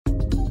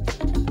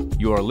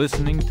You are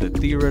listening to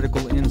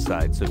Theoretical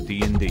Insights of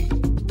D&D.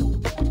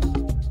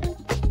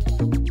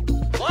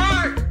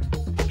 Lord,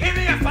 give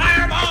me a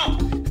fireball!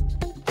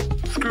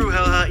 Screw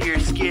how hot your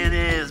skin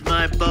is,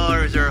 my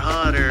bars are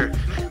hotter.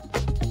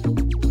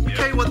 Let me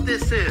tell you what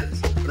this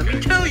is. Let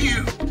me tell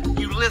you,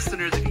 you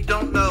listeners, if you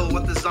don't know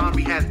what the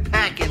zombie has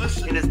packing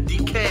in his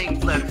decaying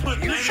flesh.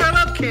 You shut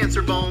up,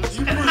 cancer bones.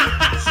 You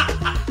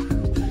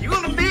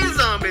gonna be a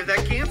zombie if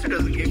that cancer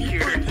doesn't get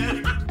cured.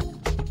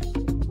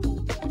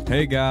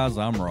 Hey guys,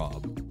 I'm Rob.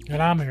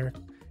 And I'm Eric.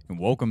 And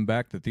welcome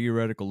back to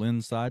Theoretical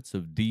Insights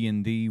of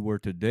D&D, where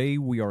today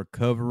we are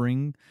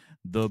covering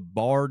the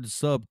bard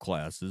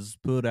subclasses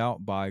put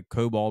out by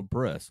Kobold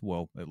Press.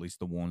 Well, at least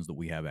the ones that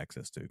we have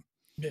access to.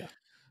 Yeah.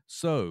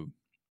 So,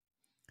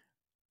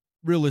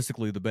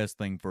 realistically, the best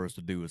thing for us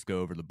to do is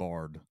go over the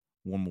bard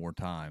one more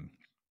time.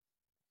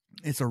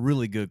 It's a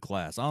really good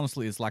class.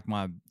 Honestly, it's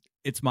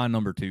my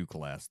number 2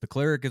 class. The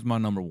cleric is my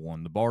number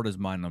 1. The bard is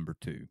my number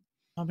 2.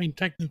 I mean,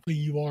 technically,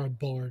 you are a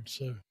bard,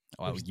 so.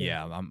 Oh,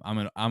 yeah,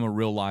 I'm a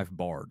real life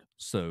bard,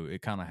 so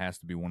it kind of has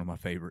to be one of my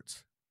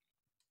favorites.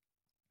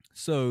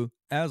 So,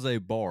 as a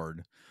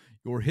bard,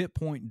 your hit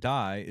point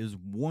die is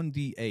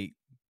 1d8.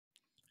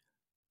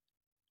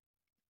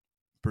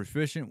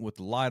 Proficient with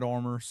light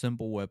armor,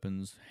 simple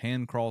weapons,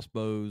 hand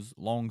crossbows,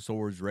 long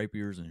swords,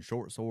 rapiers, and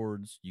short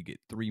swords. You get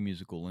 3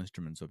 musical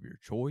instruments of your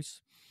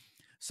choice.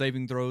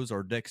 Saving throws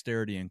are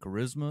dexterity and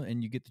charisma,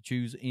 and you get to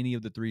choose any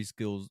of the 3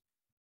 skills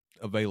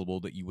available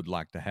that you would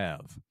like to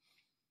have.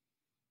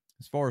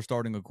 As far as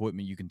starting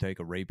equipment, you can take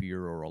a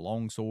rapier or a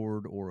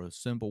longsword or a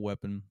simple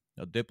weapon,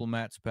 a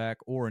diplomat's pack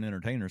or an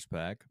entertainer's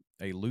pack,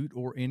 a lute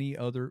or any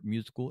other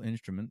musical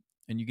instrument,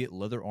 and you get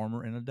leather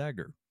armor and a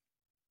dagger.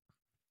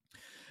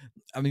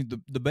 I mean,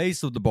 the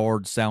base of the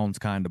bard sounds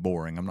kind of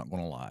boring, I'm not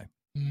going to lie.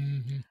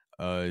 Mm-hmm.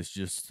 It's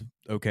just,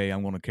 okay,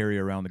 I'm going to carry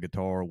around the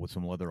guitar with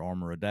some leather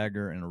armor, a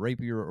dagger, and a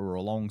rapier or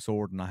a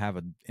longsword, and I have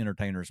an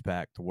entertainer's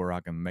pack to where I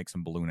can make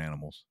some balloon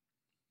animals.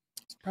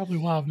 It's probably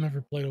why I've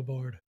never played a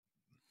bard.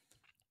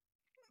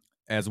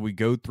 As we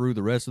go through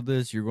the rest of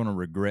this, you're going to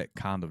regret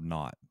kind of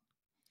not.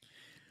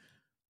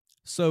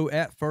 So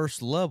at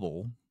first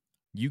level,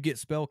 you get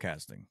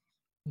spellcasting.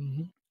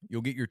 Mm-hmm.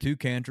 You'll get your 2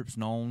 cantrips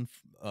known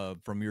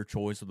from your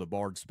choice of the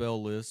bard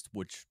spell list,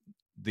 which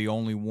the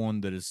only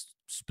one that is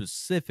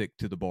specific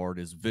to the bard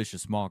is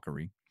Vicious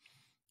Mockery,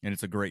 and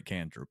it's a great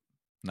cantrip.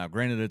 Now,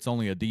 granted, it's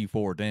only a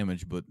D4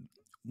 damage, but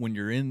when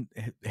you're in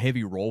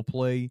heavy role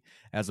play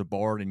as a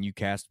bard and you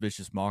cast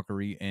Vicious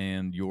Mockery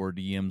and your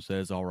DM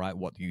says, all right,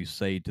 what do you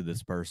say to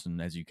this person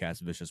as you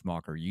cast Vicious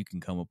Mockery? You can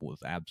come up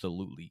with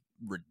absolutely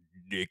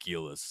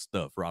ridiculous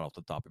stuff right off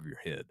the top of your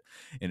head.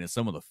 And it's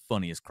some of the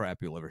funniest crap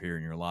you'll ever hear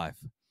in your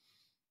life.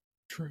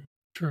 True.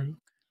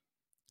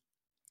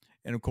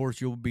 And of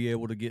course, you'll be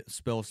able to get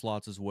spell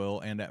slots as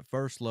well. And at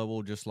first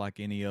level, just like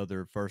any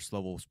other first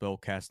level spell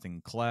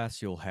casting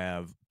class, you'll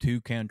have 2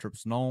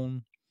 cantrips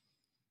known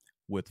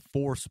with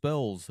 4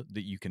 spells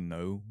that you can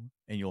know,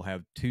 and you'll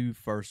have 2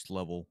 first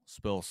level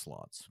spell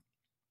slots.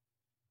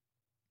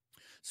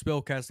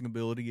 Spellcasting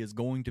ability is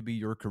going to be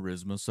your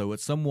charisma, so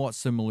it's somewhat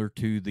similar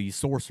to the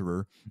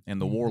sorcerer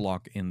and the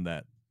warlock in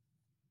that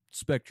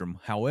spectrum.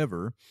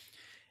 However,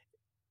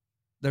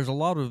 there's a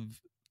lot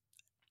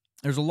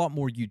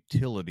more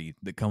utility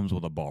that comes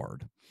with a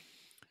bard.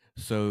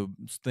 So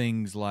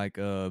things like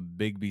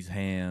Bigby's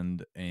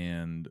Hand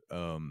and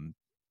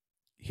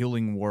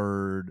Healing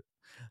Word,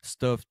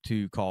 stuff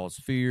to cause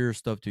fear,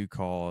 stuff to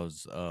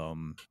cause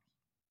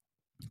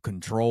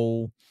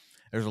control.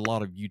 There's a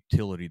lot of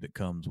utility that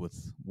comes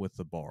with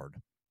the bard.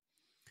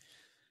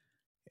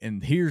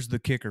 And here's the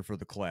kicker for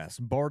the class: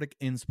 bardic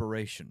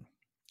inspiration.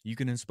 You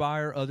can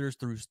inspire others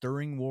through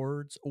stirring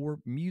words or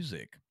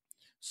music.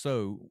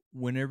 So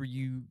whenever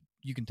you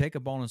can take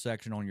a bonus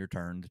action on your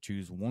turn to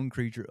choose one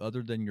creature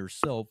other than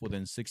yourself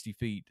within 60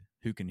 feet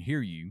who can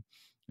hear you,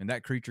 and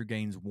that creature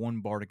gains 1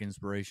 bardic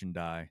inspiration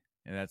die,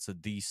 and that's a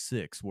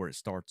D6 where it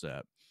starts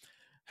at.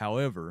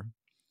 However,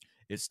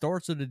 it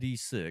starts at a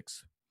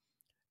D6.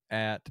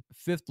 At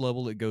 5th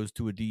level, it goes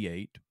to a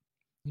D8.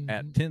 Mm-hmm.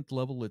 At 10th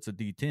level, it's a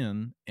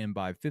D10. And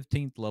by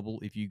 15th level,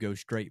 if you go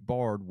straight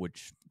bard,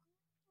 which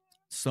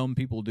some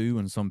people do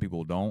and some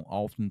people don't,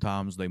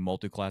 oftentimes they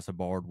multi-class a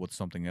bard with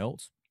something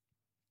else.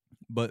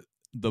 But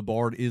the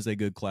bard is a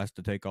good class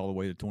to take all the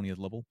way to 20th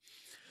level.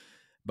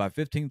 By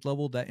 15th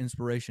level, that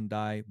inspiration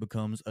die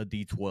becomes a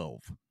D12.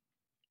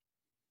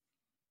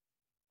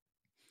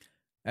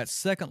 At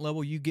 2nd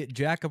level, you get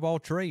Jack of all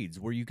trades,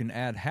 where you can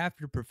add half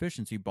your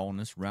proficiency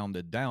bonus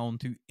rounded down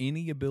to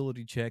any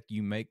ability check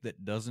you make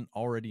that doesn't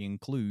already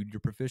include your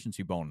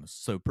proficiency bonus.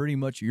 So pretty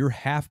much you're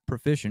half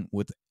proficient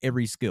with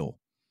every skill.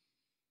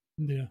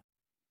 Yeah.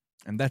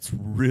 And that's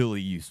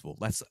really useful.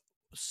 That's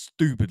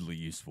stupidly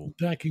useful.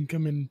 That can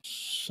come in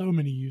so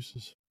many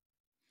uses.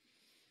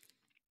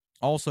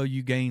 Also,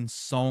 you gain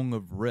Song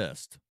of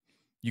Rest.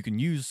 You can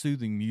use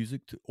soothing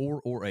music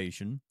or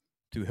oration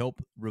to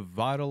help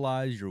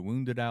revitalize your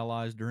wounded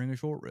allies during a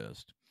short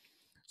rest.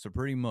 So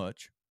pretty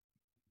much,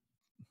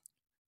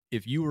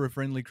 if you were a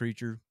friendly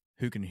creature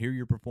who can hear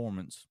your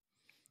performance,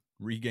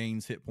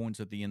 regains hit points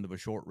at the end of a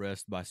short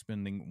rest by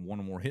spending 1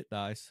 or more hit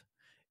dice.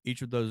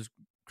 Each of those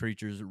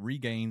creatures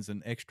regains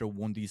an extra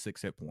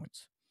 1d6 hit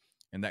points.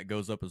 And that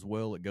goes up as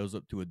well. It goes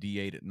up to a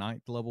D8 at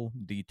 9th level,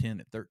 D10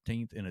 at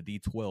 13th, and a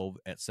D12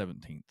 at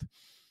 17th.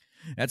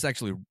 That's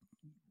actually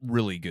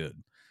really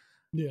good.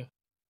 Yeah.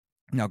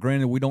 Now,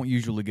 granted, we don't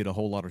usually get a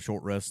whole lot of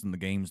short rests in the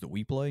games that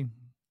we play.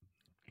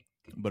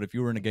 But if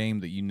you were in a game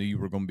that you knew you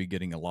were going to be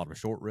getting a lot of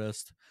short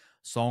rest,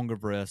 Song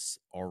of Rests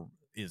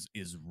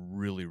is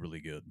really, really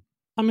good.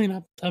 I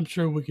mean, I'm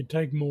sure we could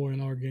take more in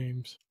our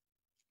games.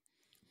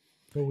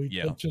 But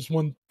that's just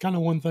one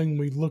thing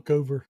we look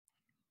over.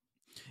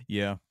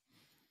 Yeah.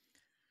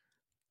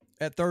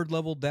 At 3rd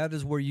level, that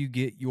is where you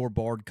get your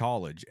Bard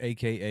College,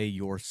 aka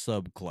your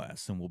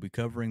subclass. And we'll be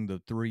covering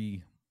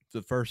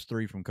the first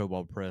 3 from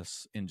Kobold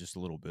Press in just a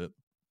little bit.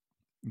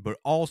 But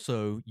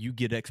also, you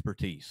get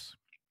expertise.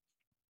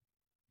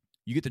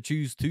 You get to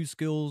choose 2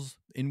 skills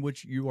in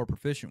which you are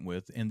proficient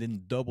with, and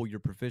then double your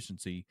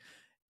proficiency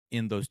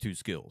in those 2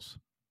 skills.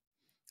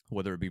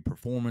 Whether it be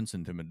performance,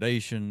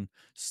 intimidation,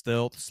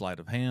 stealth, sleight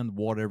of hand,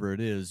 whatever it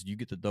is, you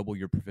get to double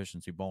your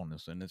proficiency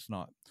bonus. And it's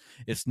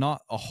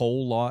not a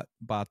whole lot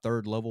by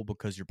 3rd level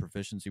because your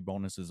proficiency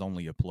bonus is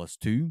only a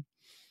 +2.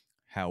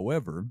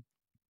 However,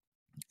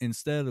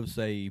 instead of,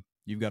 say,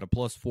 you've got a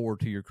 +4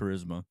 to your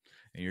charisma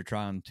and you're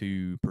trying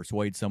to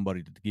persuade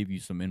somebody to give you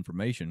some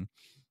information,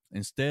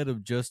 instead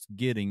of just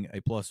getting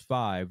a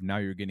 +5, now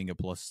you're getting a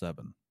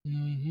 +7.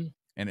 Mm-hmm.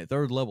 And at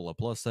 3rd level, a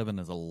 +7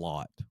 is a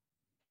lot.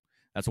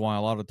 That's why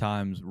a lot of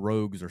times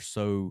rogues are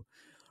so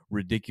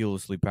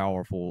ridiculously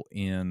powerful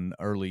in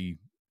early,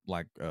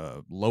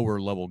 lower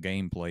level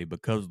gameplay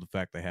because of the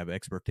fact they have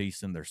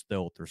expertise in their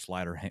stealth or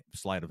sleight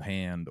of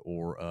hand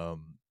or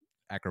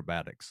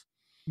acrobatics.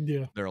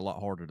 Yeah. They're a lot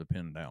harder to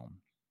pin down.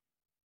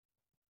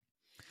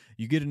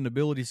 You get an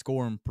ability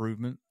score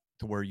improvement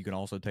to where you can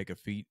also take a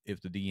feat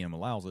if the DM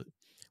allows it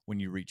when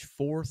you reach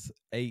 4th,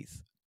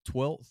 8th,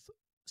 12th,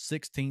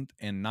 16th,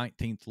 and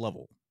 19th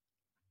level.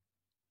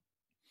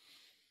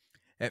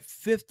 At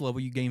 5th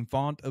level, you gain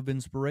Font of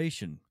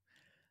Inspiration.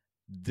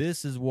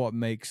 This is what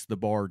makes the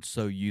Bard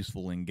so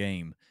useful in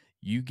game.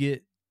 You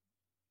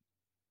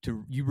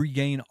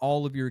regain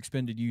all of your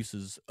expended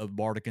uses of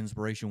Bardic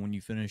Inspiration when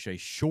you finish a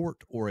short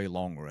or a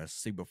long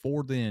rest. See,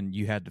 before then,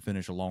 you had to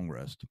finish a long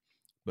rest.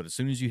 But as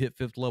soon as you hit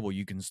 5th level,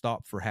 you can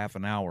stop for half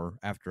an hour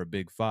after a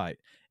big fight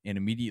and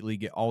immediately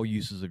get all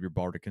uses of your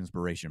Bardic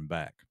Inspiration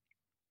back.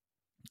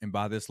 And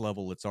by this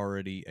level, it's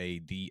already a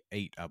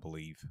D8, I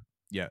believe.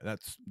 Yeah,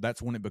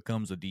 that's when it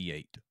becomes a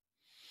D8.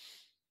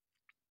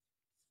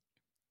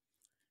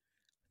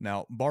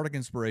 Now, Bardic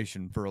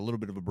Inspiration, for a little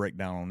bit of a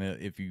breakdown on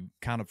it, if you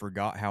kind of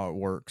forgot how it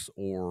works,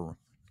 or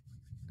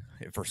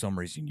if for some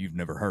reason you've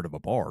never heard of a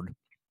Bard,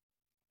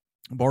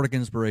 Bardic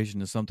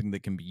Inspiration is something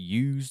that can be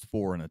used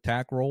for an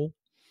attack roll,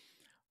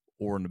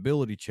 or an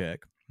ability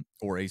check,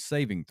 or a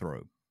saving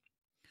throw.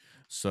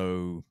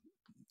 So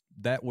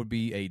that would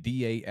be a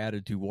D8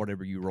 added to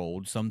whatever you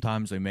rolled,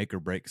 sometimes a make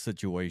or break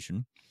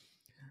situation.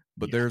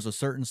 But there's a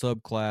certain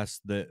subclass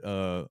that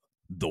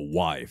the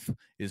wife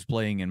is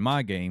playing in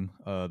my game,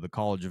 the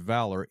College of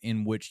Valor,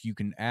 in which you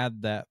can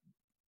add that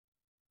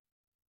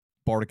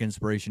Bardic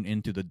Inspiration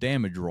into the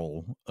damage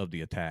roll of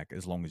the attack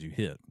as long as you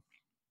hit.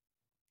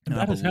 And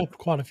that has helped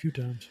quite a few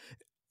times.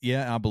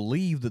 Yeah, I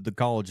believe that the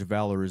College of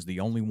Valor is the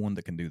only one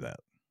that can do that,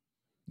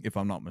 if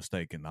I'm not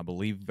mistaken. I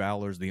believe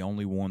Valor is the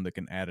only one that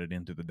can add it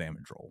into the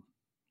damage roll.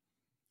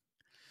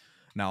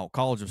 Now,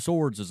 College of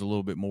Swords is a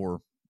little bit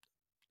more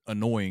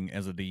annoying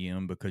as a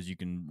DM because you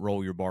can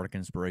roll your Bardic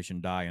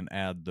Inspiration die and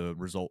add the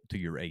result to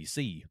your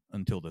AC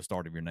until the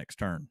start of your next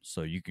turn.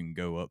 So you can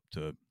go up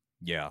to,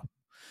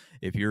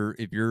 if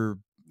you're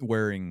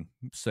wearing,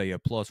 say, a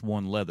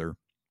 +1 leather,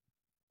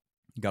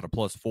 got a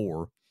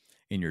 +4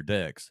 in your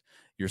dex,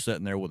 you're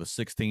sitting there with a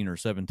 16 or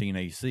 17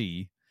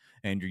 AC,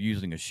 and you're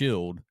using a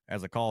shield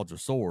as a College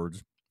of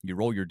Swords, you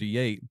roll your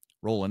D8,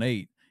 roll an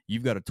 8,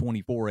 you've got a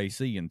 24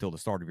 AC until the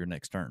start of your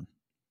next turn.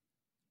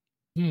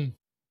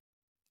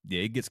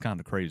 Yeah, it gets kind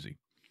of crazy.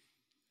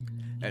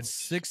 At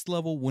 6th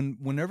level,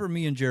 whenever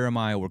me and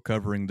Jeremiah were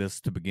covering this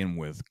to begin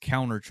with,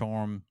 Counter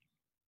Charm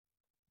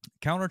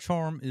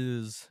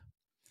is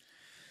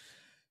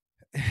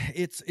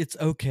it's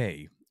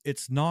okay.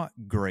 It's not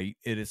great.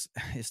 It's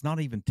not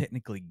even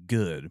technically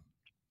good,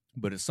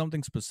 but it's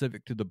something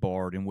specific to the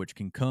Bard in which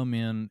can come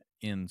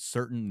in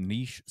certain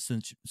niche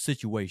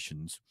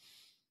situations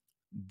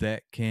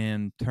that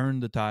can turn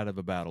the tide of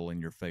a battle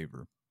in your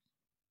favor,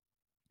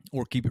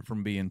 or keep it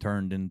from being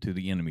turned into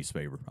the enemy's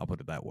favor. I'll put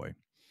it that way.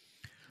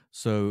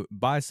 So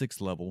by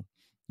 6th level,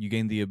 you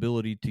gain the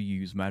ability to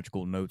use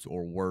magical notes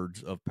or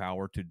words of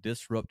power to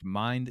disrupt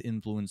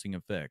mind-influencing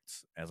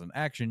effects. As an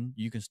action,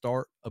 you can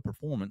start a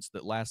performance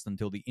that lasts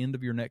until the end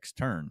of your next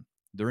turn.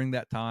 During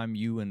that time,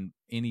 you and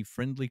any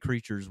friendly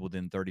creatures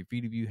within 30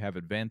 feet of you have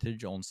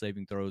advantage on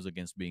saving throws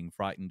against being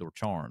frightened or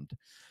charmed.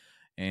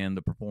 And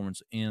the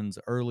performance ends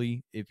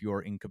early if you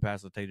are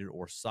incapacitated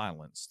or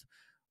silenced,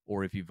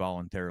 or if you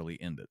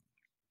voluntarily end it.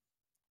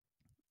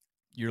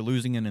 you're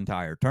losing an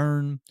entire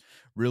turn.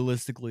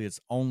 Realistically, it's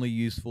only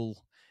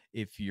useful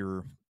if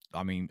you're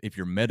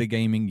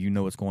metagaming, you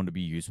know it's going to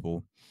be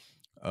useful.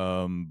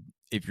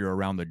 If you're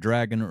around the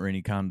dragon or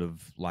any kind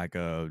of like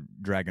a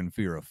dragon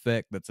fear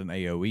effect that's an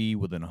AoE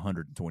within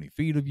 120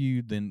 feet of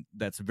you, then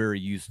that's very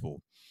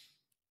useful.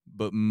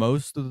 But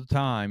most of the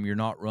time, you're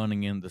not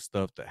running into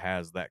stuff that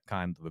has that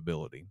kind of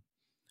ability.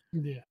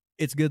 Yeah.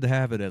 It's good to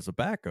have it as a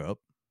backup.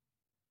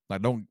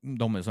 Like, don't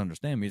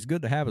misunderstand me. It's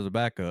good to have as a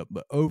backup,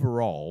 but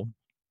overall,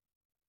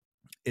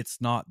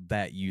 it's not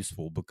that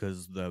useful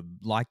because the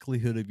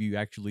likelihood of you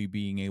actually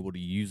being able to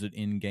use it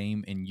in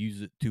game and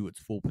use it to its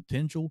full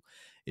potential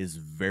is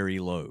very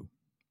low.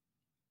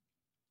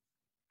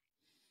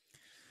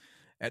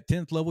 At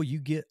 10th level, you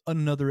get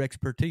another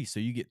expertise.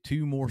 So you get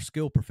 2 more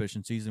skill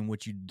proficiencies in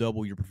which you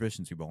double your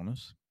proficiency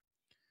bonus.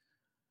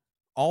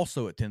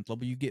 Also at 10th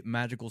level, you get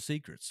magical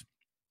secrets.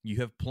 You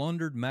have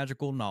plundered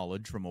magical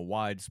knowledge from a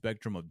wide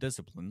spectrum of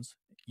disciplines.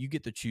 You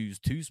get to choose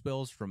 2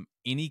 spells from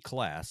any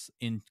class,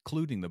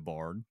 including the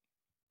bard.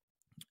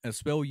 A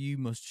spell you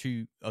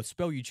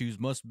choose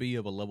must be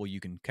of a level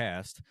you can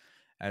cast,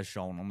 as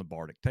shown on the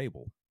bardic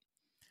table.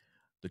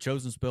 The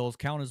chosen spells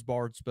count as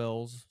bard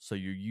spells, so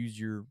you use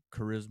your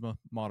charisma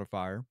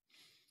modifier.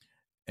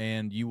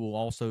 And you will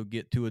also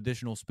get 2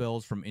 additional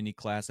spells from any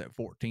class at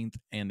 14th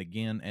and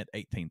again at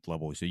 18th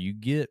level. So you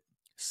get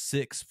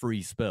 6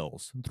 free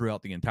spells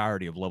throughout the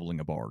entirety of leveling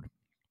a bard.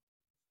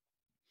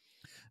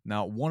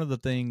 Now, one of the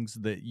things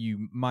that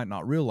you might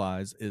not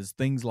realize is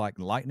things like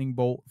lightning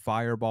bolt,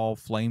 fireball,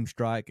 flame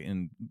strike,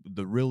 and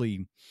the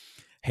really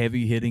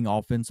heavy-hitting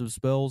offensive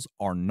spells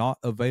are not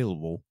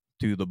available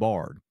to the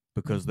bard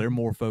because they're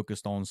more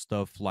focused on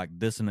stuff like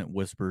dissonant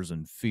whispers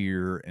and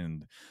fear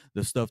and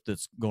the stuff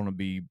that's going to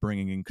be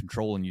bringing in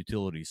control and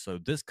utility. So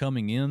this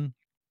coming in,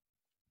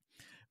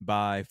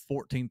 by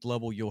 14th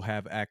level, you'll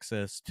have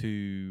access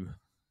to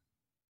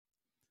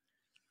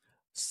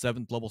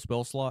 7th level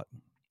spell slot.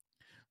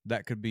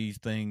 That could be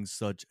things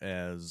such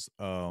as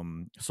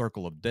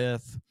Circle of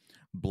Death,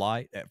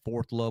 Blight at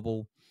 4th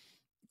level,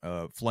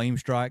 Flame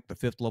Strike, the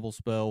 5th level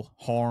spell,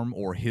 Harm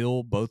or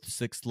Heal, both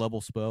 6th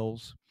level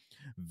spells.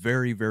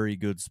 Very, very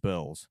good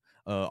spells.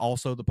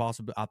 Also, the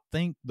possibility, I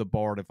think the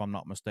bard, if I'm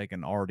not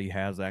mistaken, already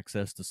has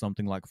access to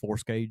something like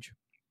Force Cage.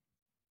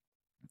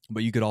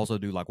 But you could also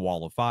do like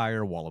Wall of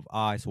Fire, Wall of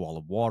Ice, Wall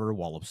of Water,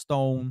 Wall of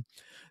Stone.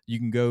 You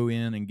can go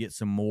in and get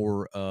some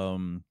more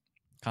kind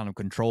of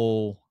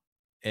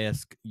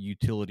control-esque,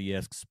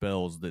 utility-esque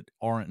spells that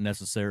aren't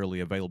necessarily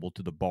available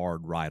to the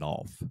bard right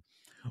off.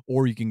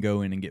 Or you can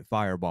go in and get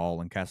Fireball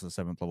and cast a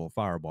 7th level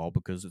Fireball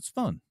because it's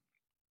fun.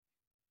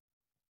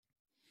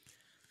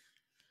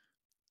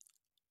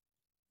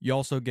 You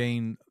also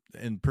gain,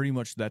 and pretty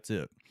much that's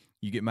it.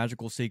 You get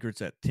magical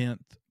secrets at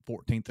 10th,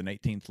 14th, and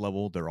 18th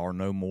level. There are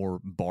no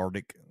more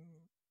bardic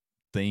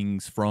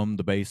things from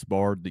the base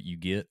bard that you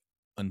get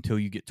until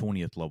you get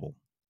 20th level.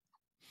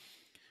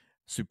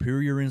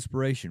 Superior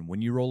Inspiration.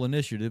 When you roll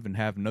initiative and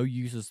have no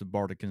uses of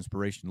bardic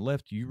inspiration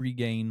left, you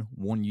regain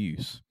 1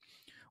 use.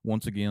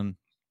 Once again,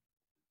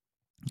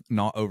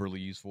 not overly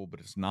useful, but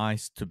it's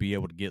nice to be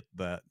able to get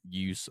that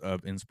use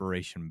of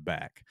inspiration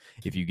back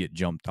if you get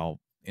jumped off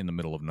in the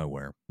middle of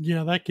nowhere.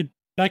 Yeah, that could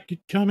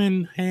come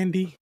in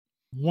handy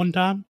one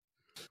time.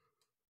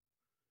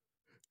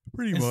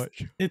 Pretty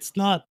much. It's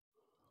not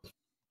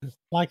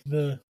like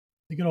the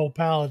good old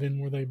paladin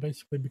where they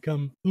basically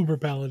become uber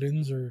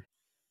paladins, or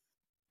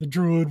the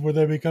druid where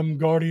they become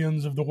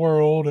guardians of the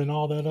world and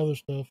all that other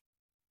stuff.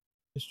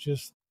 It's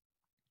just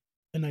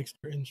an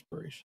extra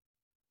inspiration.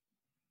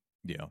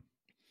 Yeah.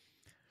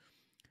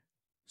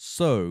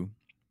 So,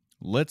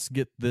 let's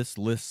get this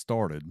list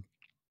started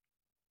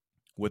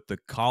with the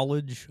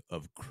College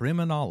of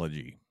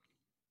Criminology.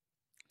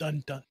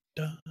 Dun, dun,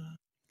 dun.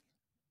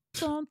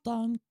 Dun,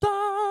 dun,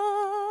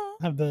 dun.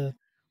 Have the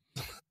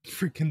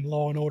freaking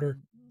Law and Order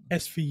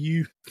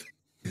SVU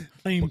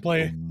theme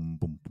play. Boom,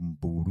 boom,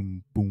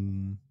 boom,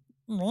 boom,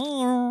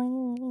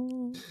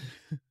 boom.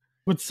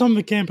 With some of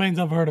the campaigns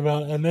I've heard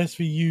about, an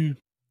SVU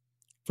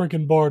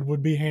freaking bard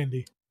would be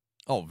handy.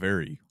 Oh,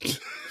 very.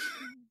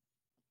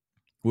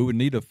 We would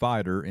need a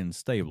fighter in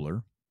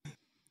Stabler.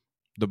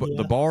 The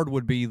bard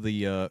would be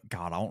the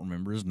God, I don't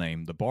remember his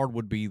name. The bard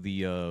would be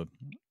the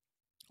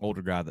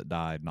older guy that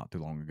died not too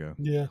long ago.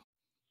 Yeah.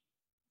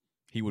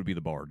 He would be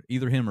the bard.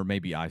 Either him or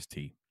maybe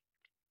Ice-T.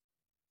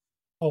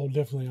 Oh,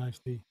 definitely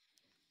Ice-T.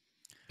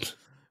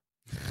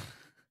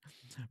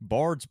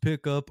 Bards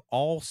pick up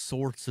all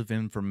sorts of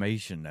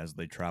information as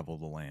they travel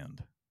the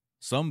land.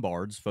 Some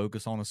bards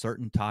focus on a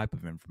certain type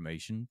of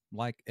information,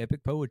 like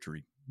epic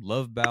poetry,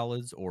 love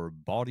ballads, or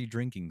bawdy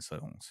drinking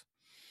songs.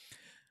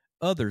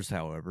 Others,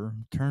 however,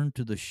 turn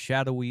to the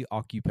shadowy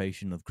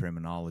occupation of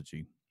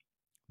criminology.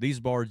 These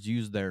bards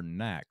use their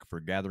knack for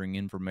gathering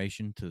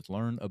information to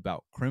learn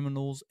about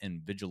criminals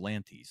and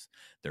vigilantes,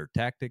 their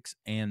tactics,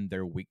 and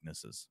their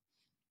weaknesses.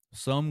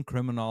 Some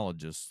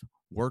criminologists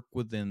work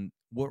with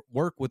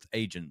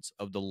agents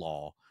of the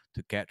law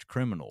to catch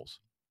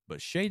criminals,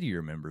 but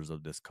shadier members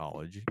of this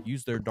college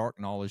use their dark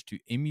knowledge to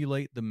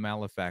emulate the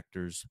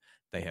malefactors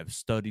they have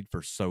studied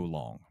for so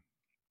long.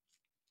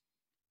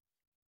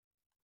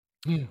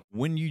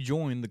 When you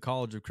join the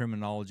College of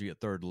Criminology at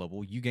 3rd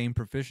level, you gain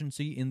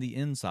proficiency in the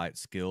insight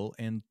skill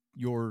and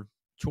your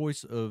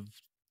choice of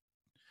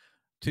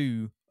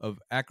 2 of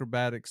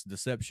acrobatics,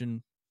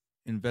 deception,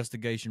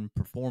 investigation,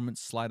 performance,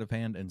 sleight of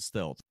hand, and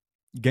stealth.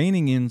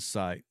 Gaining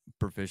insight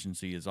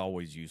proficiency is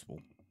always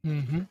useful.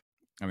 Mm-hmm.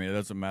 I mean, it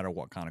doesn't matter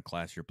what kind of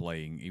class you're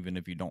playing, even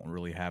if you don't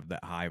really have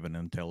that high of an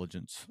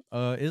intelligence.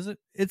 Is it?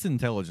 It's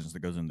intelligence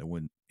that goes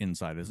into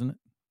insight, isn't it?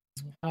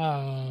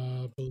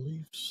 I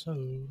believe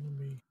so.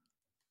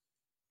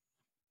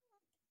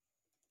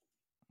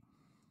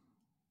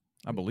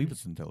 I believe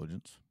it's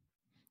intelligence.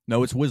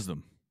 No, it's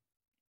wisdom.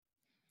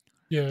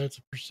 Yeah, it's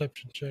a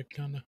perception check,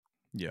 kind of.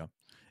 Yeah.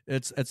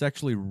 It's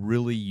actually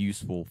really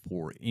useful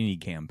for any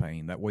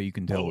campaign. That way you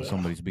can tell if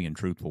somebody's being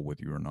truthful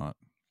with you or not.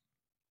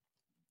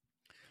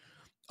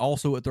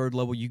 Also, at 3rd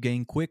level, you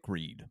gain quick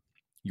read.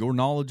 Your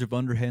knowledge of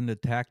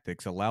underhanded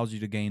tactics allows you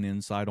to gain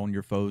insight on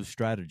your foe's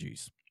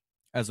strategies.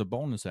 As a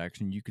bonus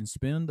action, you can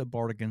spend a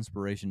bardic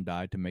inspiration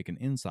die to make an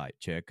insight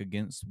check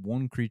against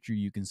one creature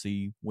you can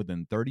see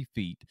within 30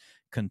 feet,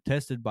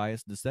 contested by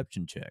its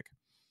deception check.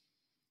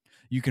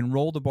 You can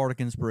roll the bardic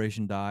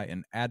inspiration die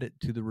and add it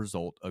to the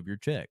result of your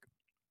check.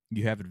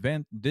 You have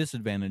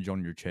disadvantage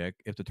on your check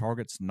if the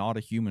target's not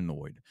a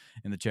humanoid,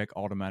 and the check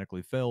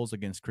automatically fails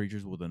against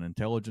creatures with an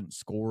intelligence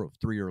score of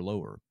 3 or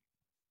lower.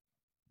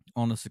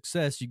 On a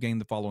success, you gain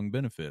the following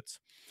benefits.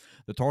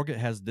 The target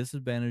has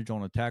disadvantage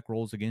on attack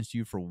rolls against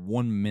you for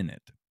 1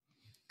 minute.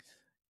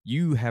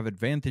 You have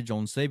advantage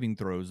on saving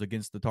throws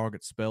against the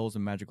target's spells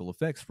and magical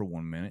effects for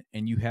 1 minute,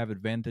 and you have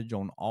advantage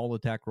on all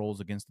attack rolls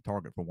against the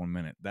target for 1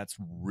 minute. That's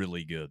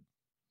really good.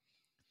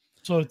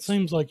 So it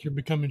seems like you're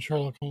becoming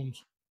Sherlock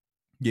Holmes.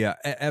 Yeah,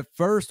 at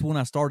first when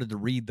I started to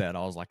read that,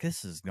 I was like,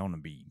 this is going to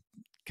be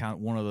kind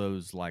of one of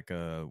those, like,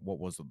 what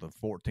was it, the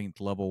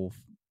 14th level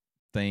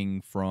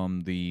thing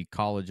from the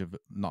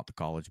not the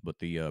college, but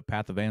the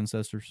Path of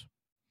Ancestors.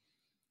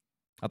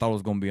 I thought it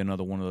was going to be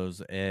another one of those,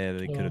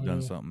 they could have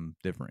done something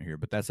different here,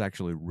 but that's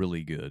actually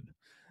really good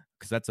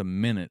because that's a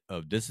minute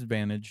of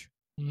disadvantage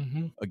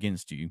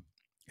against you,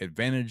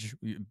 advantage,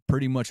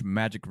 pretty much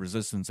magic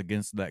resistance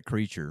against that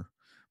creature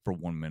for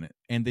 1 minute,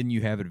 and then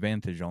you have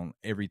advantage on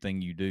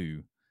everything you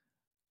do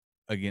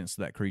against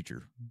that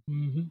creature,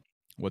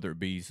 whether it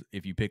be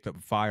if you picked up a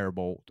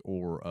firebolt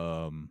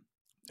or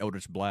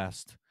Eldritch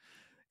Blast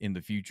in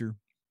the future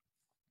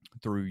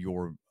through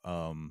your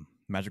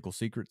magical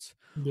secrets,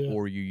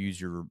 or you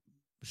use your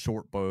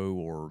short bow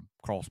or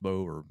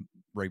crossbow or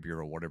rapier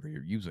or whatever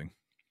you're using.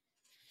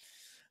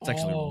 It's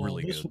actually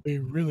really good. This would be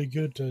really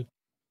good to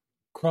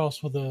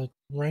cross with a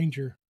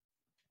ranger.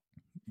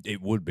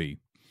 It would be.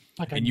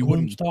 Like a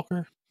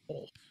Gloomstalker?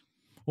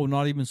 Well,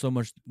 not even so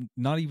much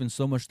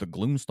the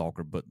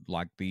Gloomstalker, but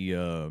like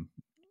the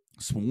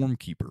Swarm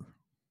Keeper.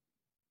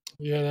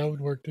 Yeah, that would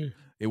work too.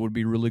 It would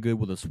be really good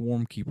with a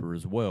Swarm Keeper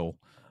as well,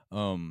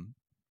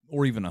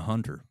 or even a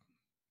Hunter.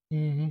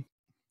 A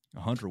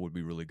Hunter would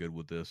be really good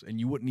with this, and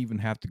you wouldn't even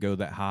have to go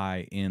that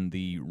high in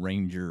the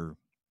Ranger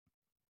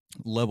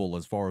level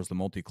as far as the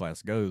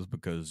multi-class goes,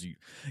 because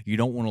you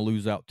don't want to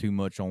lose out too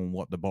much on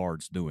what the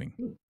bard's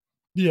doing.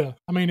 Yeah,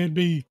 I mean, it'd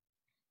be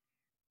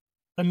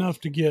enough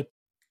to get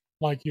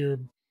like your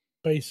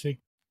basic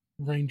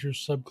Ranger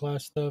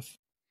subclass stuff.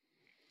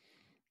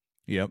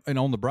 Yeah, and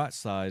on the bright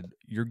side,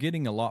 you're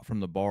getting a lot from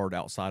the bard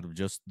outside of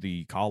just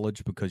the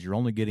college, because you're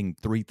only getting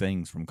 3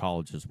 things from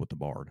colleges with the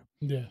bard.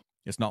 Yeah.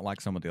 It's not like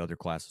some of the other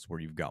classes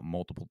where you've got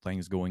multiple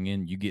things going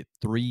in. You get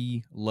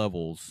 3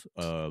 levels,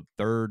 3rd,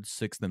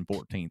 6th, and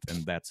 14th,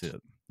 and that's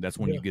it. That's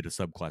when you get a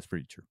subclass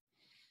feature.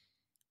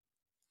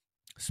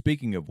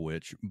 Speaking of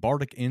which,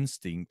 Bardic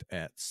Instinct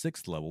at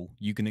 6th level,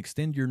 you can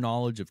extend your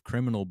knowledge of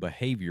criminal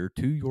behavior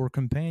to your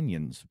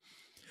companions.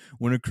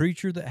 When a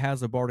creature that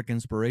has a Bardic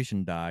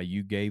Inspiration die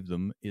you gave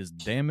them is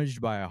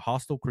damaged by a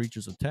hostile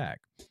creature's attack,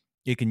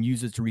 it can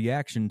use its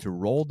reaction to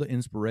roll the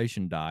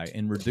inspiration die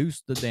and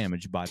reduce the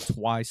damage by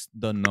twice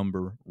the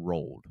number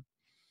rolled.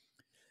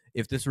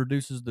 If this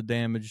reduces the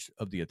damage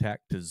of the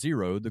attack to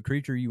 0, the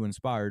creature you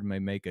inspired may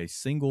make a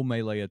single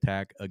melee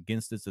attack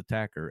against its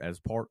attacker as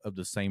part of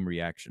the same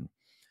reaction.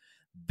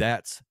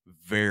 That's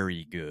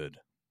very good.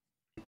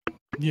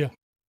 Yeah.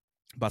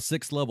 By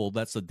 6th level,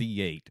 that's a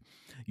D8.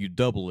 You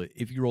double it.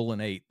 If you roll an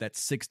 8,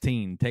 that's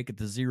 16. Take it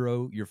to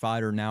 0. Your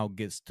fighter now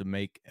gets to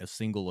make a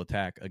single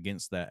attack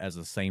against that as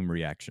the same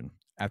reaction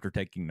after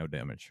taking no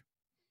damage.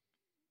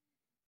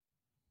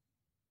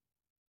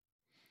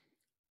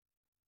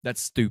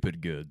 That's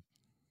stupid good.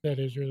 That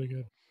is really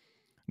good.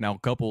 Now,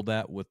 couple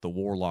that with the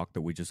Warlock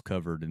that we just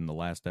covered in the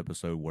last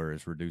episode, where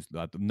it's reduced.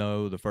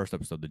 The first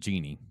episode, the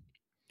Genie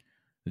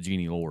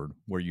Lord,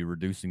 where you're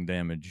reducing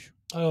damage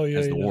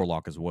as the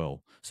Warlock as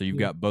well. So you've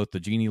got both the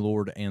Genie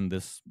Lord and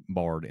this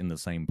Bard in the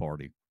same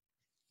party.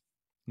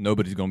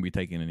 Nobody's going to be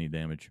taking any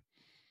damage.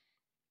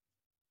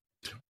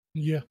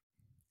 Yeah.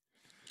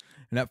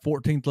 And at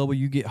 14th level,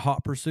 you get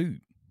Hot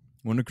Pursuit.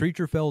 When a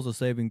creature fails a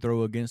saving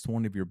throw against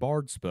one of your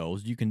bard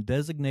spells, you can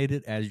designate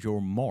it as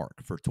your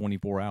mark for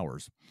 24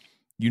 hours.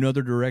 You know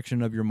the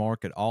direction of your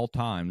mark at all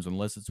times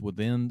unless it's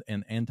within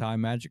an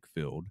anti-magic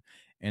field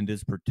and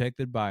is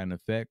protected by an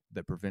effect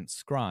that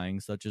prevents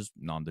scrying, such as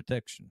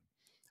non-detection.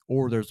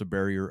 Or there's a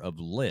barrier of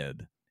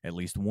lead, at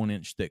least 1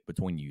 inch thick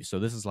between you. So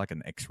this is like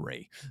an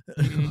X-ray.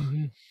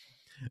 Mm-hmm.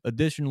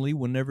 Additionally,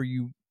 whenever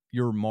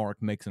your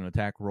mark makes an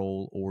attack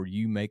roll or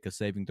you make a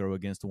saving throw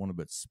against one of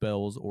its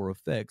spells or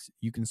effects,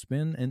 you can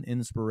spend an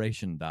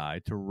inspiration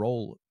die to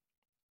roll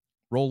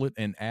it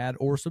and add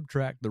or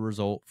subtract the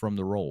result from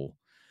the roll.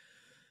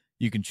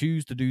 You can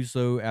choose to do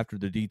so after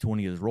the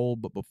D20 is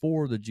rolled, but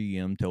before the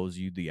GM tells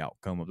you the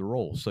outcome of the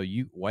roll. So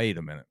you wait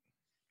a minute.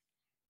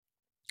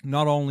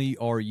 Not only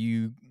are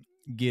you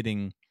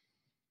getting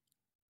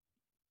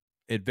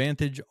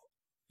advantage,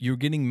 you're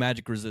getting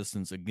magic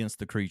resistance against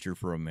the creature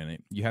for a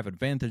minute. You have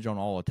advantage on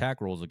all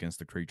attack rolls against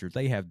the creature.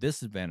 They have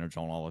disadvantage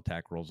on all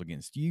attack rolls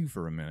against you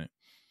for a minute.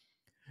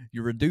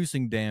 You're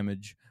reducing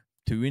damage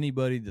to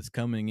anybody that's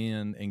coming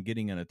in and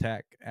getting an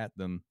attack at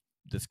them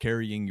that's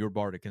carrying your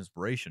bardic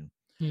inspiration.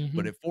 Mm-hmm.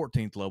 But at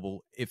 14th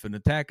level, if an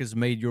attack is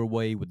made your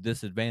way with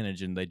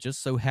disadvantage and they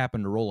just so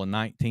happen to roll a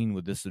 19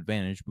 with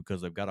disadvantage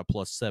because they've got a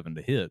 +7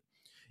 to hit,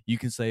 you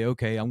can say,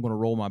 okay, I'm going to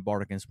roll my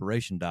bardic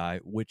inspiration die,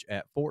 which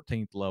at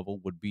 14th level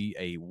would be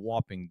a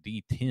whopping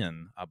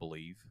D10, I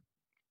believe.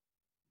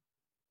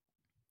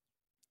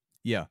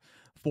 Yeah,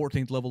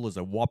 14th level is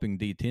a whopping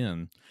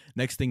D10.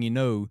 Next thing you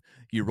know,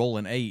 you roll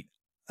an 8.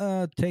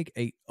 Take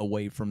 8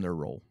 away from their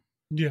roll.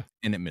 Yeah.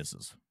 And it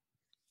misses.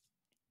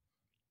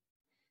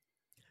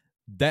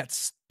 That's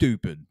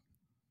stupid.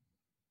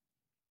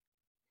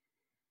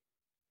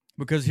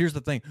 Because here's the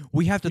thing.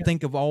 We have to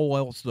think of all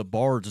else the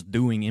bard's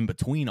doing in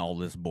between all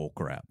this bull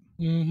crap.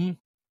 Mm-hmm.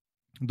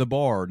 The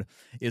bard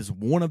is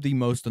one of the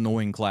most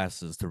annoying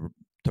classes to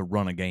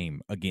run a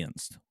game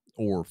against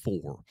or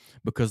for,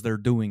 because they're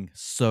doing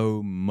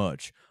so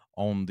much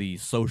on the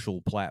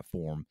social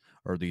platform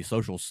or the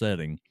social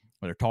setting.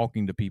 They're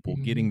talking to people,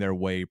 getting their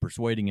way,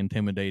 persuading,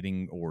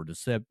 intimidating, or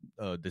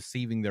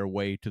deceiving their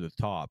way to the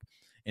top.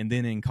 And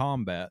then in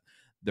combat,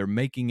 they're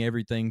making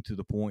everything to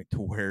the point to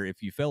where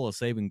if you fail a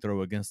saving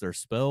throw against their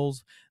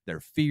spells,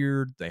 they're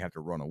feared, they have to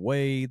run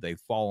away, they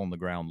fall on the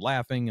ground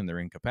laughing, and they're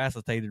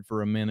incapacitated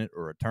for a minute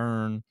or a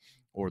turn,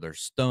 or they're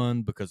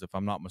stunned because, if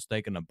I'm not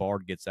mistaken, a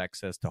bard gets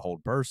access to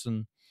hold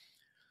person.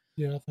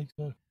 Yeah, I think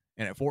so.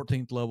 And at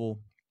 14th level,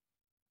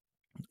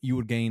 you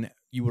would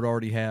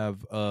already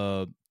have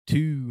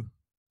two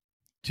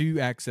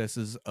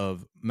accesses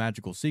of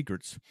magical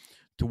secrets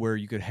to where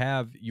you could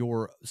have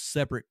your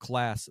separate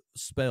class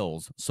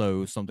spells.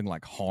 So something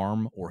like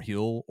harm or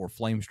heal or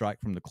flame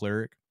strike from the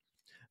cleric,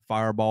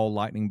 fireball,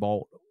 lightning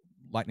bolt,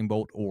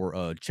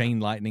 or chain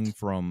lightning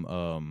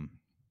from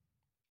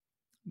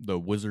the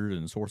wizard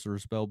and sorcerer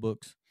spell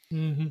books.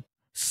 Mm-hmm.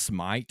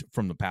 Smite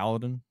from the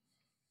paladin.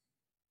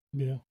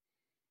 Yeah.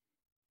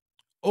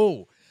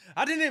 Oh,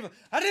 I didn't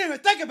even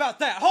think about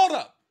that. Hold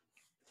up.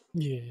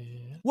 Yeah.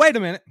 Wait a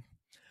minute.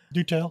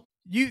 Do tell.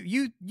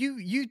 You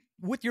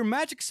with your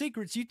magic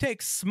secrets, you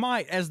take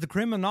smite as the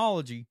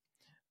criminology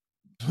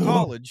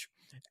college,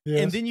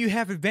 Yes. and then you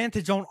have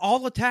advantage on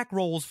all attack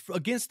rolls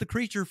against the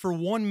creature for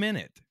 1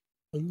 minute.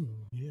 Ooh,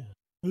 yeah.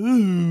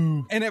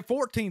 Ooh. And at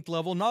 14th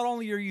level, not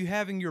only are you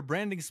having your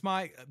branding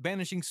smite,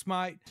 banishing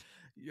smite,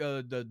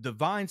 the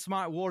divine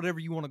smite,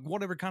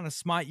 whatever kind of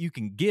smite you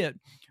can get,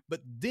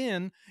 but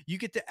then you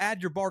get to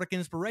add your bardic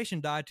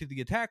inspiration die to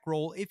the attack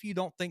roll if you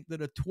don't think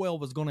that a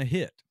 12 is going to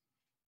hit.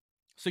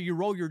 So you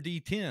roll your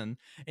D10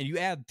 and you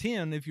add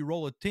 10 if you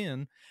roll a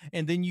 10,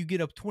 and then you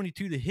get a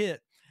 22 to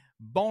hit.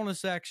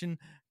 Bonus action,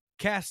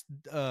 cast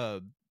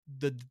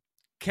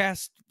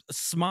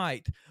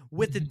smite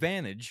with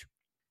advantage.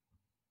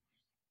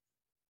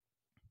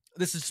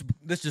 This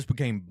just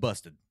became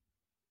busted.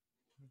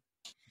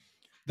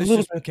 This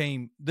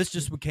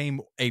just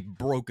became a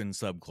broken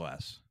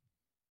subclass.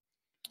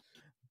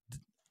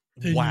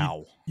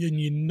 Wow. And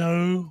you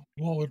know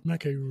what would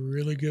make a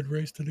really good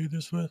race to do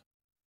this with?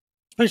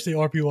 Especially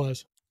RP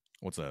wise.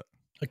 What's that?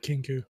 A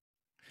Kinku.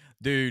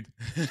 Dude.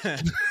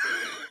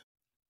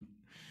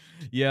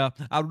 Yeah,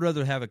 I'd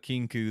rather have a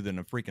Kinku than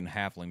a freaking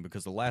halfling,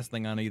 because the last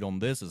thing I need on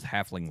this is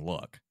halfling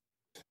luck.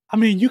 I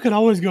mean, you could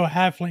always go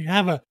halfling.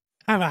 Have a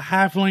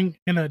halfling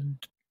in a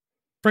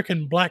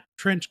freaking black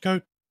trench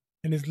coat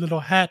and his little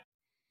hat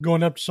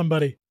going up to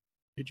somebody.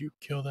 Did you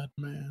kill that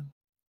man?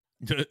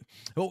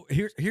 Oh,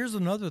 here's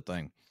another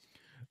thing.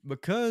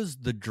 Because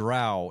the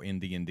drow in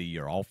D&D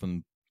are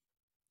often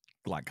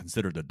like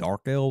considered the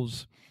dark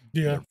elves.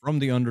 Yeah. They're from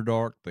the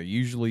Underdark. They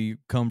usually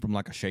come from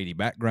like a shady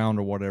background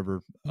or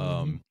whatever.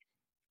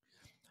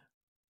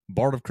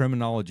 Bard of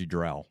Criminology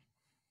drow.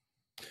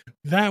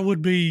 That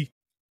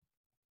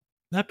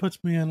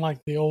puts me in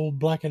like the old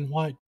black and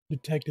white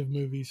detective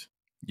movies.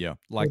 Yeah,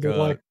 like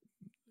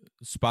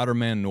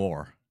Spider-Man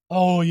Noir.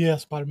 Oh yeah,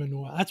 Spider-Man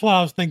Noir. That's what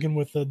I was thinking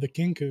with the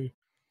Kinku.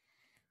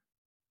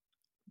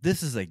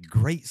 This is a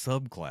great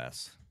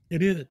subclass.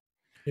 It is.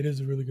 It is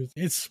a really good.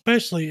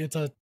 Especially it's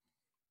a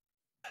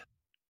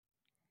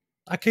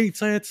I can't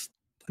say it's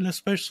an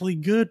especially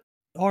good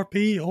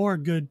RP or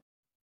good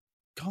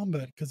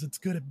combat because it's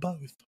good at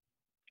both.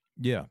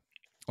 Yeah.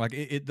 Like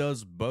it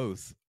does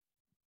both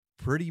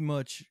pretty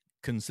much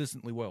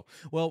consistently well.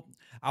 Well,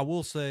 I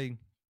will say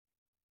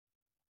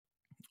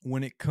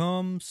when it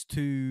comes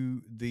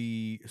to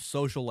the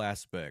social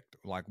aspect,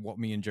 like what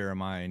me and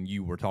Jeremiah and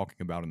you were talking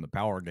about in the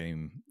power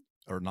game,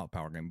 or not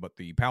power game, but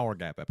the power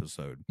gap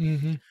episode,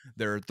 Mm-hmm.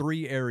 there are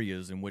 3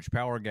 areas in which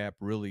power gap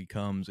really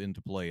comes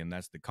into play, and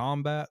that's the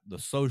combat, the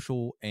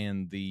social,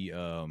 and the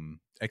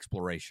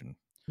exploration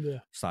Yeah.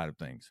 side of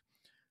things.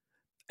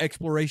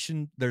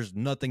 Exploration, there's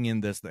nothing in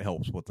this that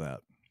helps with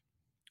that.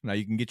 Now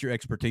you can get your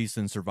expertise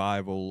in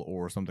survival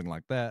or something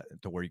like that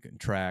to where you can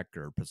track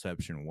or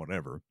perception or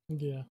whatever.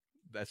 Yeah.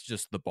 That's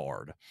just the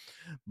bard.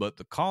 But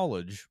the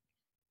college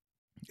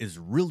is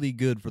really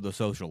good for the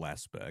social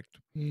aspect,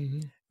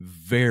 Mm-hmm.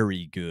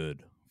 very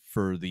good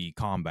for the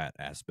combat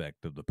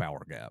aspect of the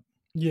power gap.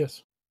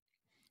 Yes.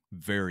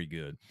 Very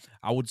good.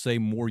 I would say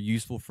more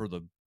useful for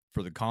the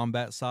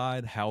combat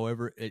side.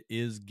 However, it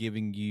is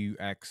giving you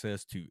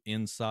access to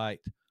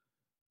insight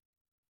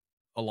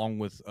along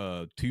with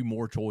 2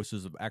 more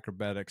choices of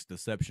acrobatics,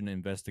 deception,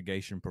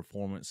 investigation,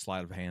 performance,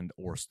 sleight of hand,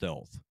 or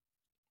stealth.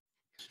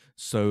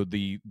 So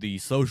the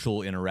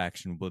social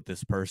interaction with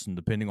this person,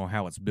 depending on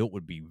how it's built,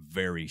 would be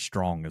very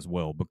strong as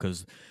well,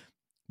 because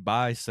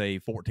by say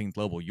 14th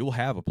level, you'll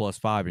have a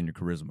 +5 in your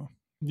charisma.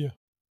 Yeah.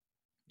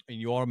 And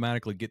you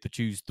automatically get to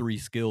choose 3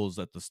 skills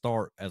at the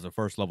start as a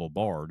first level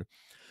bard.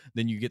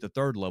 Then you get the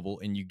 3rd level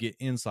and you get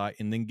insight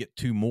and then get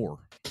 2 more.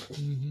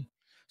 Mm-hmm.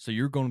 So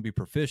you're going to be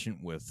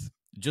proficient with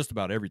just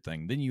about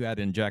everything. Then you add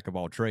in jack of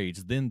all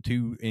trades, then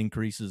 2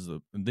 uses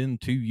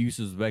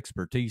of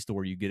expertise, to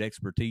where you get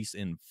expertise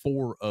in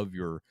 4 of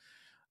your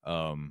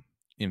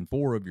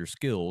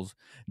skills.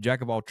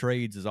 Jack of all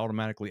trades is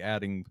automatically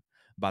adding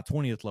by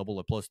 20th level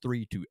a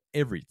 +3 to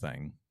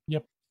everything.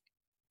 Yep.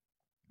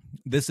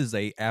 This is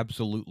a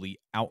absolutely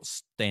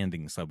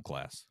outstanding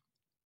subclass.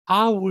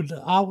 I would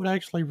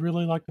actually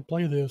really like to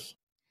play this,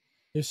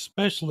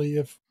 especially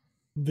if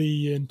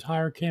the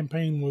entire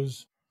campaign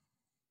was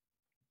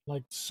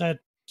like set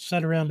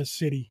around the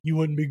city. You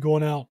wouldn't be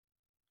going out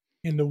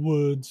in the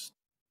woods,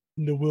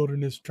 in the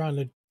wilderness, trying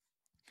to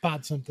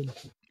fight something.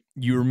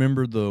 You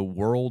remember the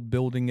world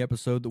building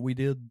episode that we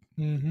did?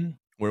 Mm-hmm.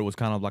 Where it was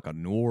kind of like a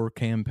Noor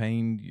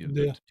campaign,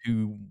 Yeah.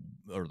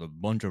 the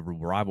bunch of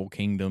rival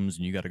kingdoms,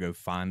 and you got to go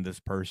find this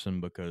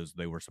person because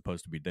they were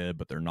supposed to be dead,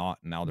 but they're not.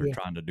 And now they're Yeah.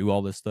 trying to do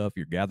all this stuff.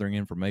 You're gathering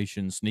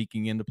information,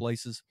 sneaking into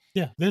places.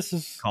 Yeah. This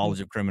is College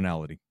of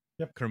Criminality.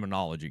 Yep.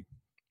 Criminology.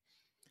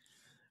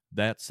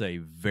 That's a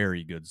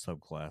very good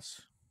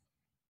subclass.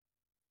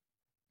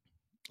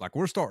 Like,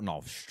 we're starting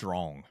off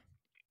strong.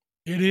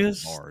 It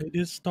is. Bard. It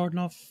is starting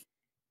off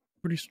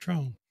pretty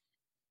strong,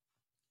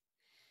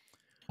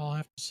 I'll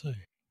have to say.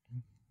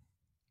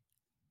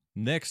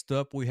 Next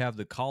up, we have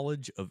the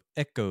College of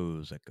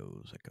Echoes.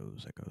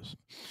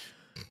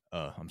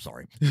 I'm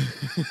sorry.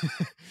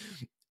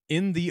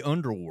 In the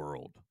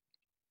underworld,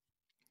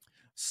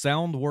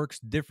 sound works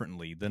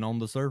differently than on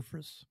the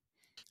surface.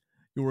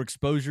 Your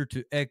exposure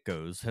to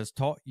echoes has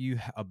taught you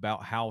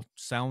about how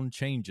sound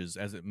changes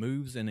as it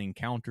moves and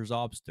encounters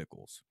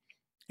obstacles.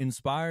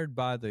 Inspired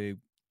by the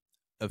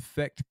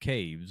effect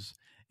caves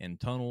and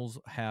tunnels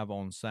have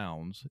on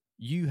sounds,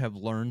 you have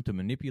learned to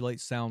manipulate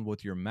sound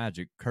with your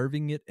magic,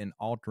 curving it and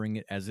altering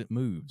it as it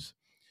moves.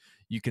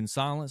 You can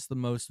silence the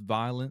most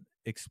violent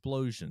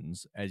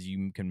explosions, as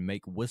you can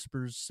make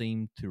whispers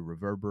seem to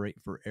reverberate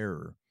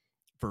forever.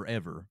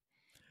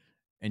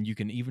 And you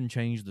can even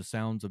change the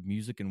sounds of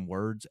music and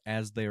words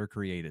as they are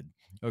created.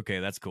 Okay,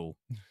 that's cool.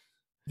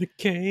 The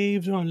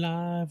caves are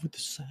alive with the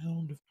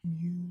sound of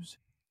music.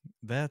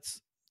 That's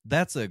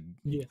a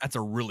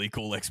really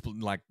cool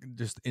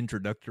just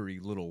introductory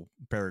little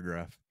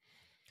paragraph.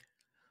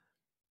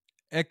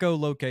 Echo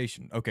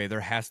location. Okay,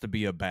 there has to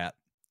be a bat.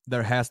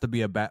 There has to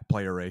be a bat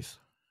player race.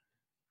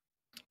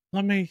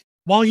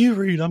 While you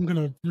read, I'm going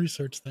to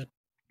research that.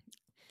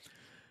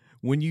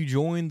 When you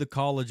join the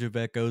College of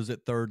Echoes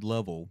at 3rd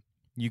level,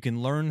 you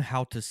can learn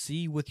how to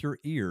see with your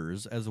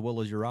ears as well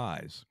as your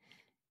eyes.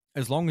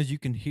 As long as you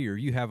can hear,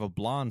 you have a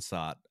blind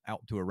sight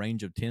out to a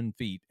range of 10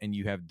 feet, and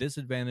you have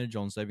disadvantage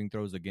on saving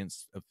throws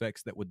against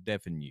effects that would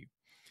deafen you.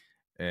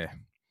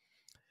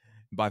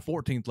 By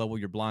 14th level,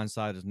 your blind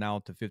sight is now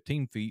to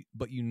 15 feet,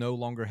 but you no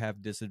longer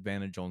have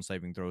disadvantage on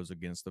saving throws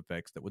against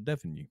effects that would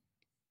deafen you.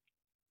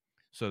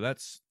 So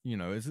that's,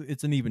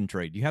 it's an even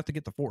trade. You have to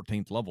get to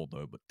 14th level,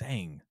 though, but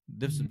dang,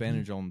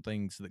 disadvantage on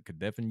things that could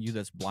deafen you.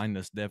 That's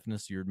blindness,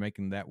 deafness. You're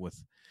making that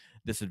with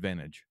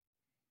disadvantage.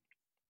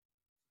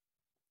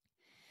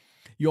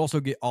 You also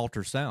get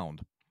alter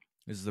sound.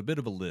 This is a bit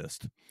of a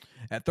list.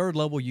 At 3rd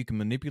level, you can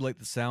manipulate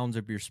the sounds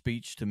of your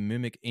speech to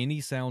mimic any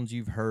sounds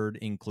you've heard,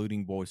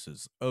 including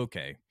voices.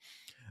 Okay.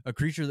 A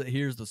creature that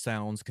hears the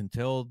sounds can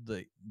tell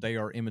that they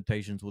are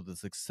imitations with a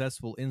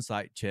successful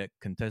insight check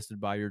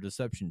contested by your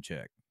deception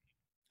check.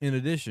 In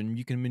addition,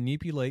 you can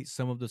manipulate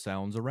some of the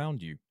sounds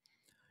around you.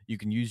 You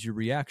can use your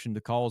reaction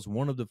to cause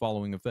one of the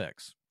following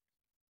effects.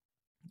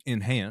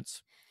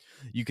 Enhance.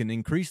 You can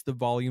increase the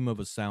volume of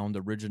a sound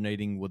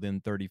originating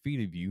within 30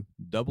 feet of you,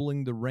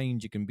 doubling the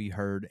range it can be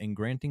heard and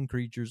granting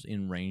creatures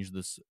in range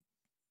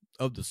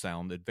of the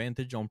sound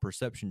advantage on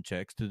perception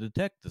checks to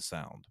detect the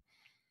sound.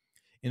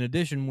 In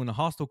addition, when a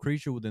hostile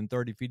creature within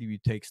 30 feet of you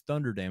takes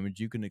thunder damage,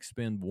 you can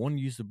expend 1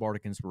 use of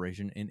Bardic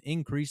Inspiration and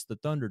increase the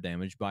thunder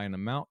damage by an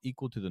amount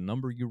equal to the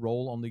number you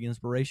roll on the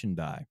inspiration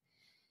die.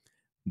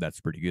 That's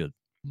pretty good.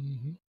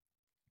 Mm-hmm.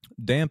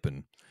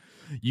 Dampen.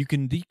 You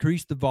can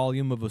decrease the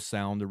volume of a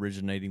sound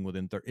originating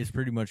within 30. It's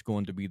pretty much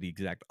going to be the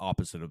exact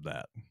opposite of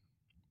that.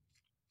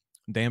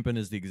 Dampen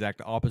is the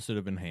exact opposite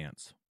of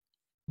enhance.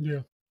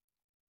 Yeah.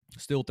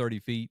 Still 30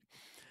 feet,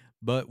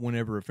 but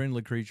whenever a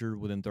friendly creature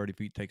within 30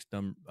 feet takes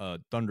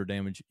thunder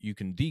damage, you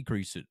can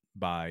decrease it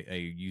by a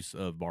use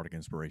of Bardic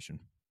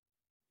Inspiration.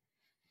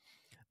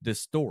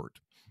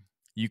 Distort.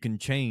 You can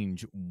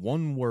change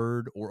one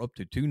word or up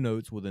to 2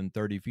 notes within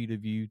 30 feet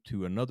of you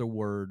to another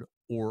word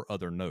or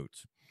other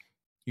notes.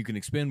 You can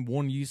expend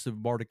 1 use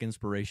of Bardic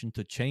Inspiration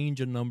to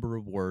change a number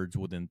of words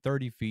within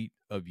 30 feet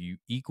of you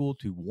equal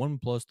to 1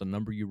 plus the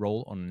number you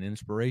roll on an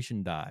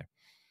inspiration die.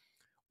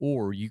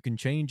 Or you can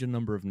change a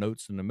number of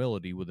notes in a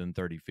melody within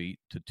 30 feet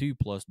to 2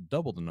 plus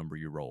double the number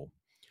you roll.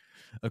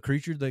 A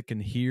creature that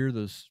can hear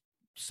the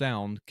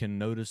sound can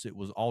notice it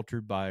was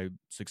altered by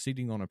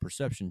succeeding on a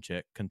perception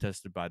check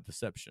contested by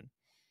deception.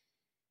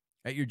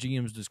 At your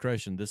GM's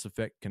discretion, this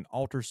effect can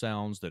alter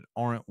sounds that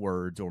aren't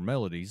words or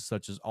melodies,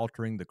 such as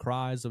altering the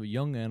cries of a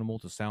young animal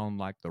to sound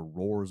like the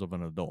roars of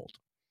an adult.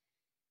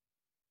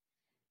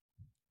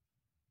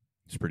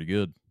 It's pretty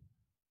good.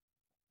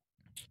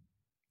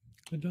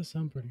 It does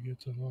sound pretty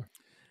good so far.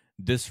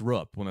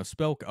 Disrupt. When a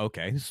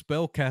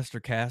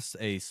spellcaster casts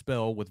a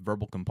spell with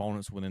verbal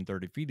components within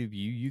 30 feet of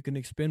you, you can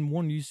expend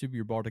 1 use of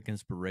your Bardic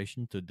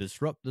Inspiration to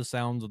disrupt the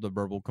sounds of the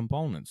verbal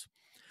components.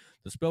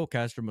 The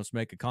spellcaster must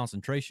make a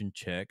concentration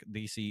check,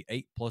 DC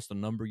 8 plus the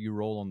number you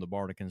roll on the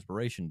Bardic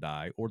Inspiration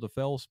die, or the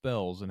fell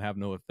spells and have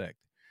no effect.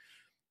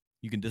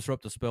 You can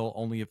disrupt the spell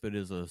only if it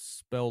is a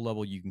spell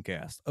level you can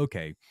cast.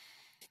 Okay.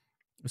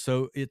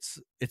 So it's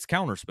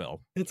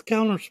counterspell. It's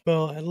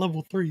counterspell at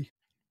level 3.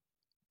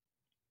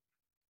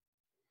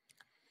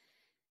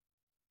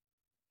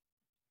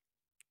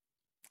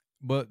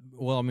 But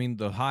well, I mean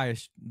the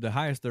highest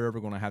they're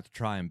ever going to have to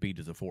try and beat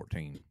is a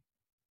 14.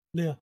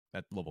 Yeah.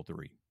 At level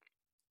 3.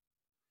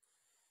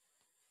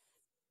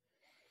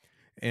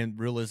 And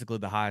realistically,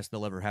 the highest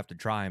they'll ever have to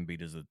try and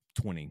beat is a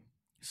 20.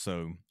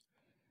 So,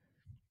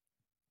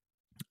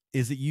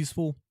 is it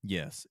useful?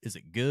 Yes. Is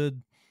it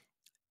good?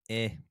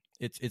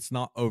 It's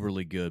not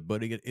overly good,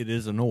 but it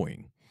is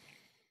annoying.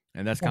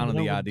 And that's kind of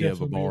the idea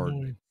of a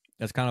bard.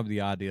 That's kind of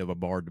the idea of a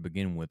bard to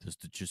begin with, is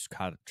to just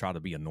kind of try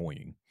to be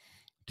annoying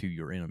to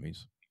your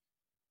enemies.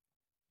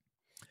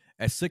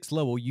 At 6th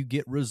level, you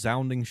get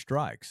Resounding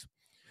Strikes.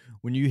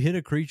 When you hit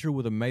a creature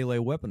with a melee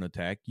weapon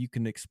attack, you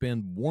can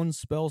expend 1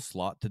 spell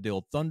slot to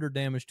deal thunder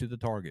damage to the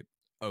target.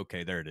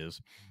 Okay, there it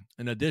is.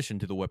 In addition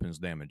to the weapon's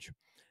damage.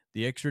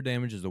 The extra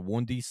damage is a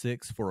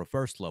 1d6 for a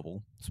 1st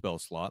level spell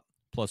slot,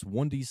 plus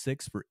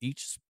 1d6 for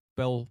each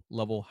spell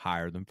level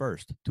higher than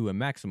 1st, to a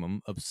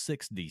maximum of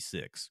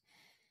 6d6.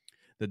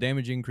 The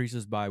damage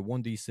increases by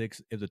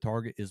 1d6 if the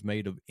target is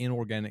made of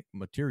inorganic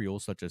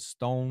materials such as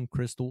stone,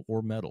 crystal,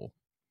 or metal.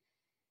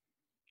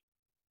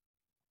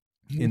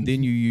 And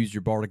then you use your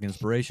Bardic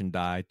Inspiration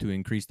die to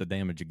increase the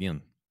damage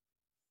again.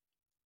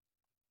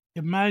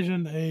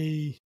 Imagine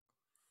a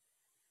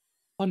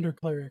Thunder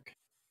Cleric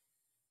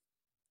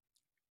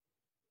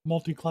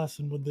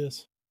multi-classing with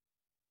this.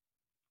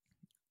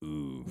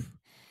 Ooh.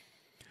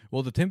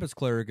 Well, the Tempest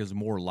Cleric is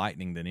more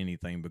lightning than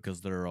anything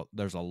because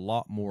there's a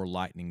lot more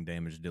lightning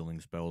damage dealing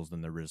spells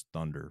than there is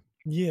thunder.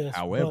 Yes.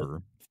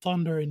 However,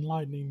 thunder and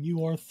lightning.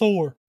 You are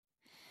Thor.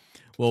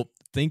 Well,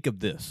 think of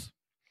this.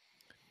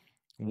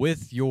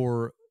 With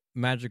your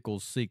magical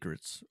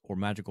secrets or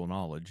magical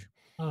knowledge,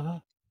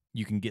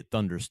 you can get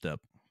Thunder Step.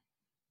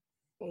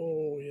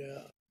 Oh,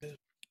 yeah.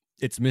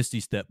 It's Misty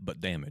Step, but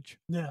damage.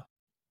 Yeah.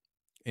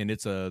 And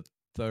it's a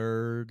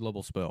 3rd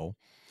level spell.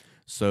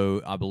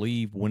 So I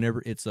believe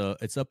whenever it's up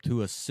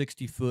to a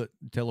 60-foot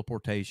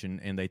teleportation,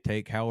 and they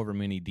take however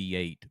many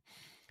D8.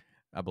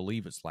 I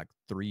believe it's like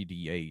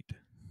 3D8.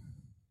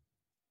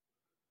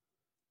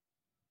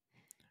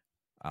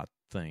 I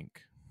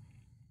think.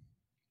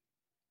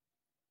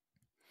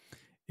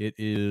 It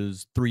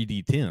is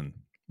 3d10.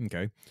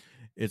 Okay.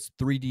 It's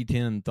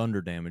 3d10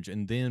 thunder damage.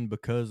 And then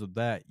because of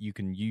that, you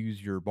can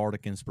use your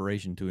Bardic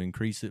Inspiration to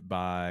increase it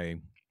by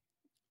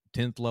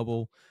 10th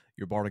level.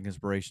 Your Bardic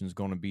Inspiration is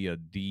going to be a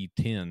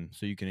d10.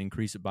 So you can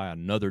increase it by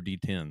another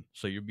d10.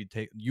 So you'll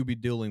be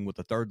dealing with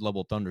a 3rd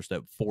level Thunder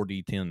Step,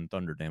 4d10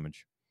 thunder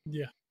damage.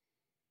 Yeah.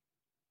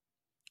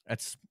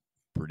 That's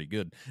pretty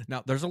good.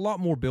 Now, there's a lot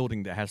more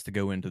building that has to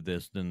go into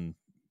this than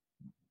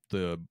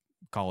the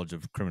College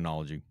of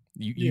Criminology.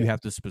 You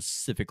have to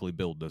specifically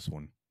build this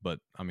one. But,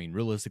 I mean,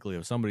 realistically,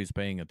 if somebody's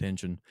paying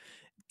attention,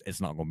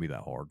 it's not going to be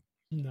that hard.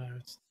 No.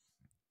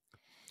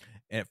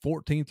 At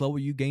 14th level,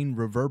 you gain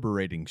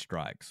Reverberating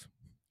Strikes.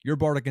 Your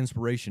Bardic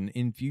Inspiration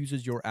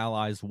infuses your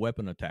allies'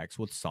 weapon attacks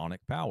with sonic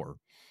power.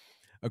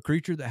 A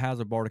creature that has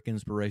a Bardic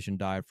Inspiration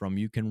die from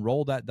you can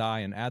roll that die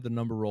and add the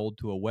number rolled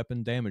to a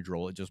weapon damage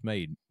roll it just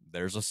made.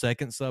 There's a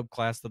second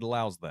subclass that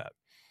allows that.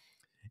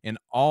 And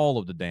all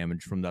of the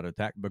damage from that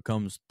attack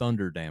becomes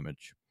thunder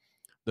damage.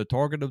 The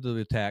target of the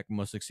attack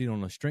must succeed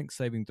on a strength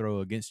saving throw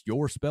against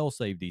your spell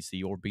save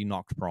DC or be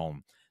knocked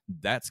prone.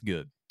 That's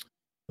good.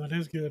 That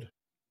is good.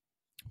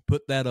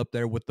 Put that up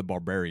there with the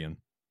Barbarian.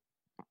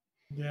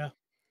 Yeah.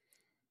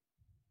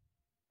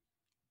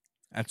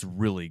 That's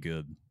really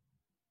good.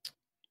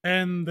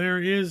 And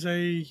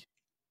I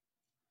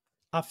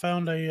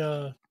found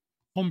a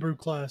homebrew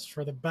class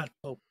for the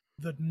Batfolk,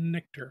 the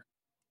Nectar.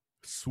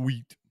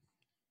 Sweet.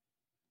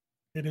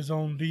 It is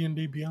on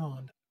D&D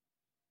Beyond.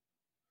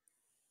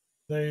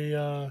 They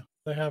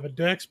have a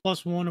Dex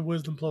 +1 and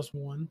Wisdom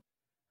 +1.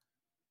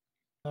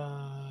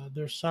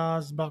 Their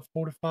size is about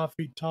 4 to 5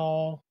 feet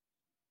tall.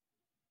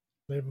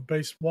 They have a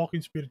base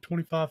walking speed of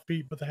 25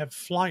 feet, but they have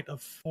flight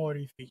of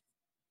 40 feet.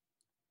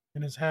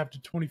 And it's half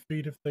to 20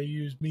 feet if they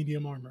use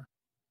medium armor.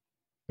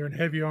 They're in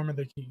heavy armor,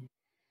 they can use.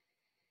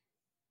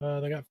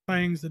 They got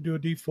fangs that do a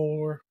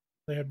D4.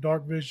 They have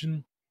dark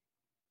vision.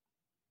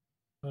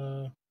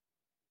 You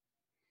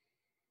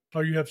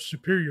have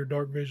superior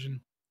dark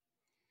vision.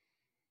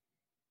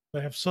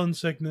 They have sun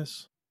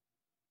sickness.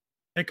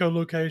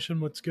 Echolocation,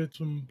 which gets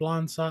them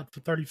blind sight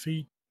for 30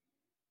 feet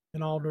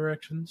in all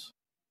directions.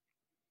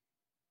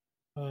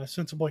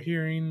 Sensible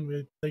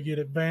hearing, they get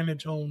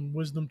advantage on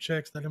wisdom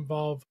checks that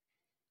involve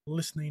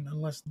listening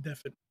unless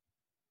deafened.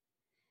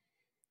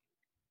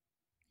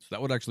 So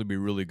that would actually be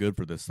really good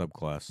for this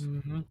subclass.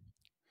 Mm-hmm.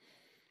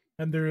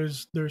 And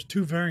there's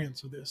 2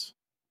 variants of this.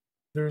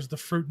 There's the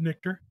Fruit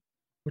Nectar,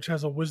 which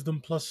has a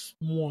wisdom +1.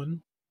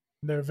 And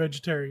they're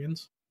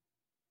vegetarians.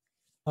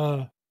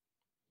 The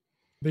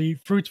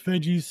fruits,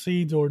 veggies,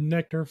 seeds, or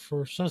nectar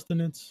for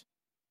sustenance.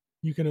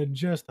 You can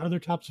adjust other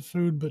types of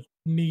food, but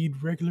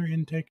need regular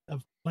intake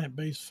of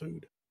plant-based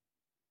food.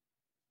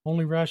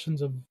 Only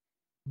rations of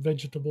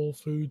vegetable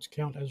foods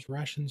count as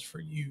rations for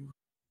you.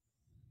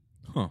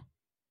 Huh.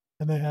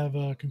 And they have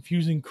a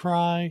confusing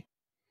cry.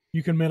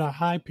 You can make a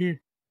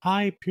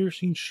high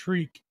piercing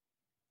shriek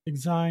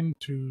designed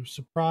to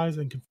surprise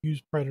and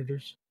confuse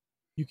predators.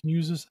 You can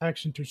use this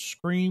action to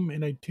scream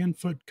in a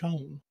 10-foot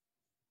cone.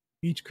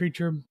 Each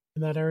creature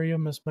in that area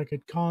must make a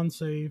con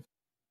save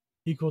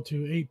equal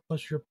to 8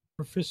 plus your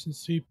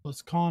proficiency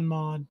plus con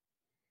mod.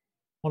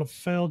 On a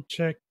failed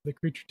check, the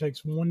creature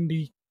takes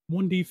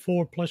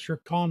 1d4 plus your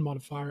con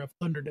modifier of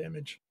thunder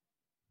damage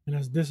and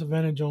has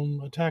disadvantage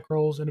on attack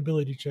rolls and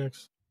ability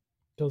checks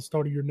until the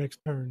start of your next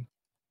turn.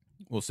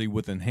 Well, see,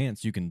 with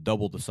Enhance, you can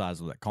double the size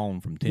of that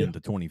column from 10 to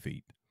 20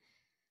 feet.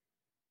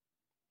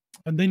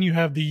 And then you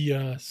have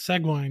the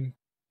Sanguine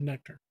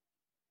Nectar.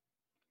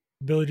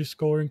 Ability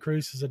score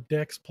increase is a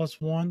Dex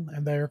 +1,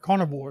 and they are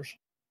carnivores.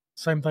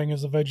 Same thing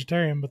as a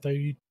vegetarian, but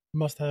they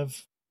must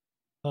have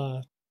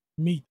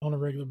meat on a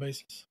regular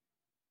basis.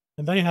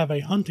 And they have a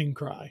hunting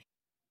cry,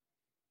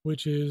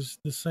 which is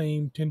the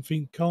same 10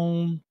 feet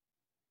cone.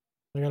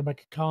 They got to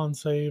make a con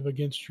save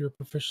against your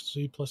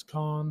proficiency plus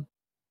con.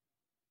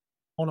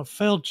 On a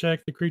failed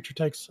check, the creature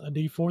takes a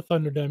d4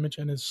 thunder damage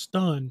and is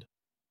stunned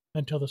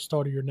until the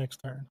start of your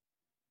next turn.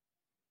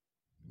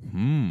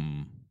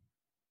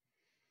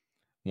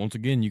 Once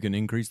again, you can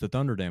increase the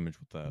thunder damage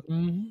with that.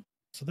 Mm-hmm.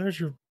 So there's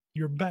your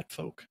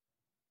Batfolk.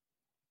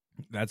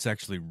 That's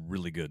actually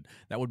really good.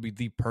 That would be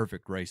the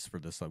perfect race for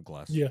this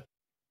subclass. Yeah.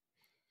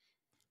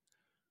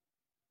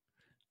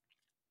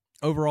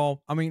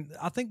 Overall, I mean,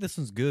 I think this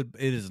is good.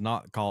 It is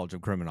not College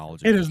of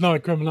Criminology. It is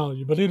not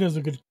criminology, but it is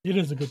a good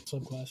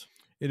subclass.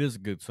 It is a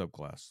good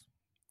subclass.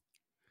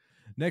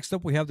 Next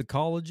up, we have the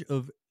College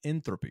of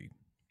Entropy.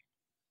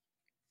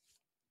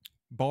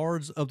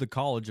 Bards of the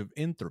College of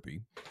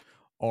Entropy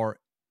are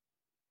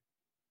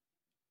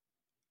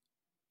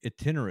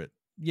itinerant.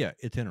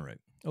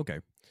 Okay.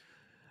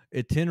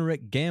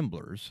 Itinerant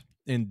gamblers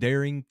and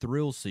daring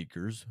thrill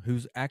seekers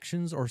whose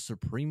actions are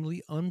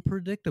supremely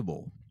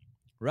unpredictable.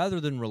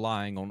 Rather than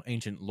relying on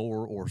ancient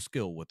lore or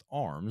skill with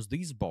arms,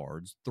 these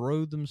bards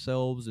throw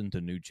themselves into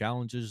new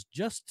challenges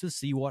just to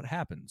see what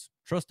happens,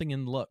 trusting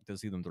in luck to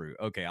see them through.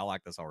 Okay, I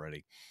like this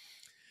already.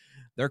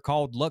 They're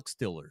called luck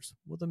stealers,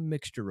 with a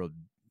mixture of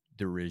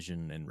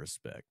derision and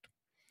respect.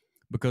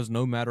 Because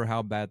no matter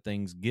how bad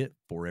things get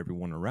for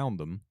everyone around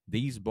them,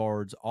 these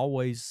bards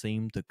always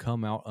seem to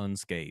come out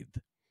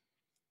unscathed.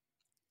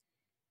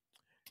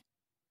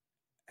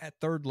 At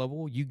 3rd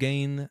level, you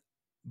gain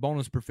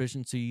bonus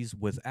proficiencies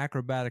with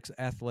acrobatics,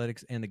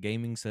 athletics, and a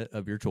gaming set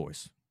of your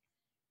choice.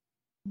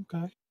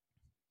 Okay.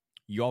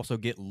 You also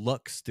get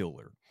Luck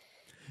Stealer.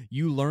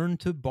 You learn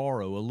to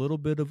borrow a little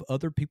bit of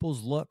other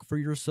people's luck for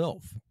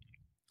yourself.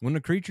 When a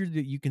creature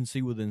that you can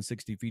see within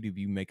 60 feet of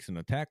you makes an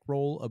attack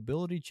roll,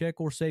 ability check,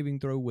 or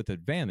saving throw with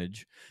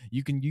advantage,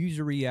 you can use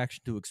your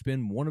reaction to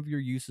expend one of your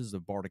uses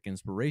of Bardic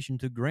Inspiration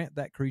to grant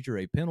that creature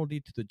a penalty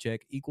to the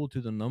check equal to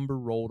the number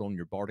rolled on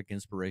your Bardic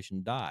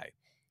Inspiration die.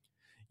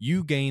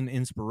 You gain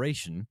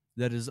inspiration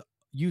that is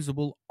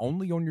usable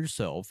only on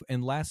yourself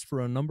and lasts for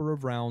a number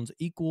of rounds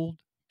equal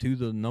to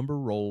the number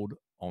rolled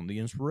on the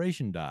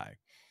inspiration die.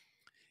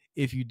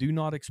 If you do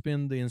not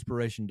expend the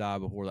inspiration die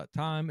before that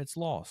time, it's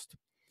lost.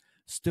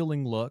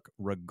 Stealing luck,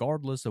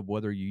 regardless of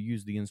whether you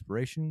use the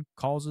inspiration,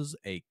 causes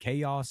a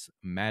chaos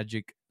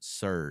magic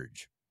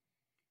surge.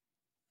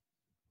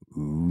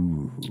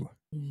 Ooh.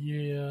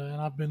 Yeah,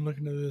 and I've been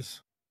looking at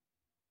this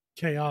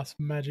chaos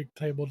magic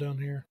table down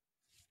here.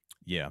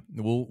 Yeah,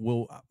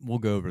 we'll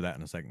go over that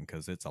in a second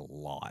because it's a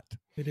lot.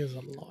 It is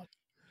a lot.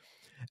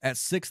 At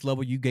 6th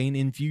level, you gain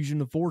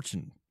Infusion of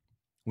Fortune.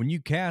 When you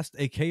cast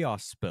a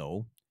chaos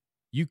spell,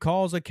 you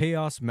cause a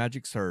chaos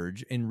magic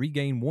surge and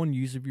regain 1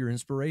 use of your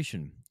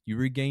inspiration. You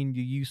regain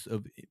the use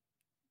of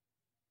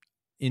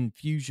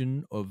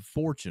Infusion of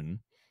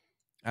Fortune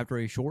after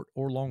a short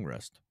or long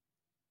rest.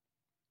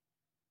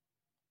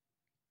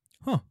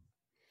 Huh.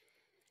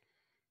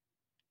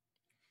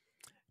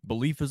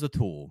 Belief is a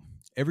tool.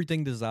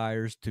 Everything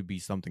desires to be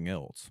something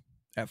else.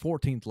 At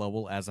 14th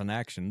level, as an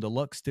action, the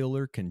Luck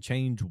Stealer can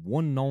change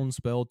 1 known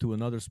spell to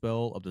another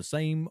spell of the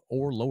same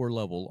or lower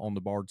level on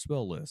the Bard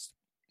spell list.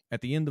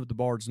 At the end of the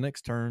Bard's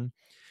next turn,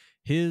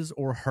 his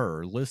or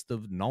her list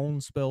of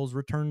known spells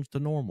returns to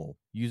normal.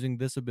 Using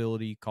this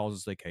ability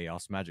causes a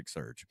chaos magic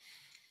surge.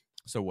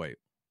 So wait.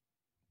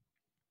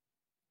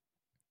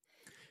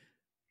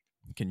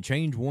 Can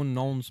change 1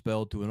 known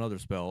spell to another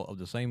spell of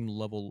the same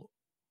level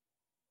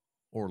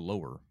or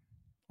lower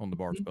on the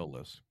Bard spell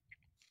list.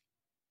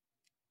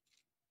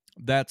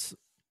 That's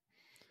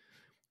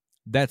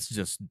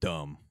just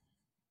dumb.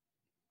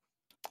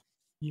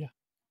 Yeah.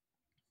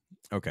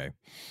 Okay.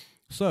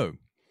 So,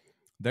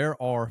 there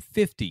are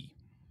 50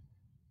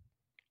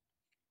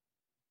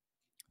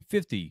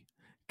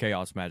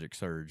 Chaos Magic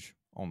Surge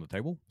on the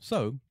table.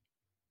 So,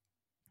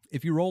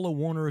 if you roll a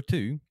 1 or a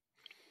 2,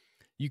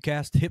 you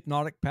cast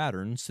Hypnotic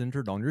Pattern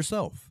centered on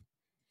yourself.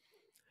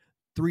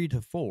 3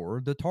 to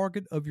 4, the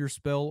target of your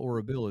spell or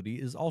ability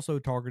is also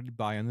targeted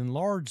by an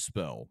enlarge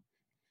spell.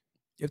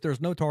 If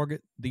there's no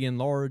target, the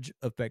enlarge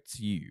affects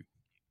you.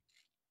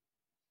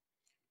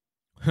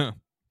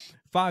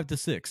 5 to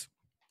 6.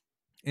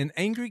 An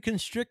angry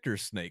constrictor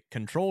snake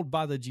controlled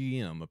by the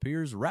GM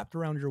appears wrapped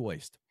around your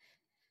waist.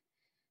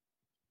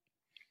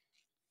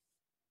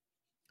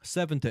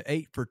 7 to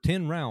 8. For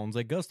 10 rounds,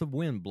 a gust of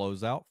wind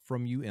blows out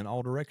from you in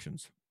all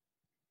directions.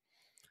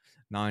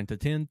 9 to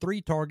 10.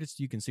 3 targets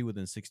you can see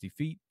within 60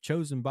 feet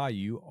chosen by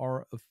you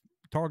are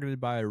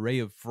targeted by a ray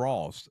of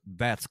frost.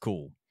 That's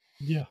cool.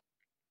 Yeah.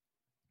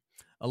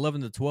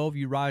 11 to 12,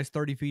 you rise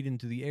 30 feet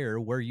into the air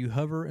where you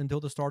hover until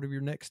the start of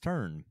your next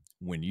turn,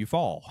 when you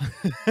fall.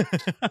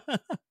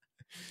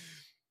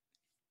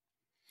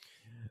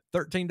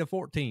 13 to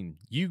 14,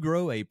 you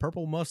grow a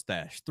purple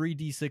mustache,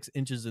 3d6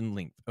 inches in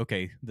length.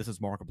 Okay, this is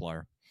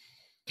Markiplier.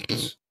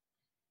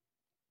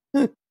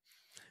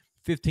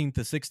 15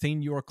 to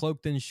 16, you are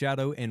cloaked in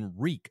shadow and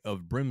reek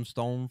of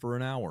brimstone for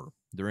an hour.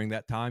 During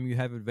that time, you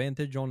have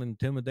advantage on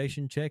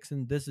intimidation checks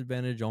and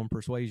disadvantage on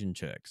persuasion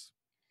checks.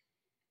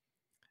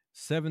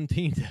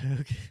 17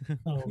 to...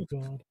 Oh,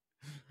 God.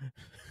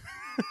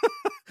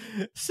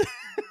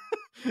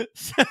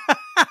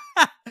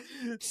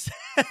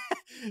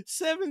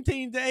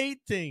 17 to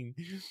 18.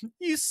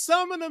 You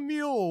summon a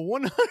mule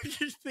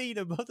 100 feet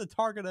above the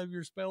target of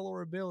your spell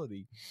or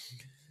ability.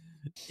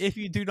 If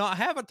you do not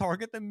have a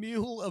target, the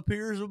mule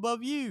appears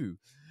above you.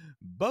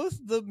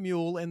 Both the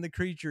mule and the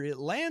creature it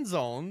lands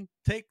on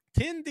take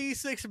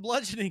 10d6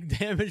 bludgeoning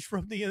damage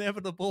from the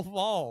inevitable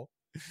fall.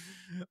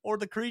 Or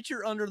the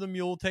creature under the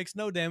mule takes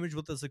no damage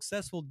with a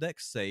successful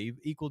dex save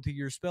equal to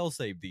your spell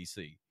save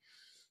DC.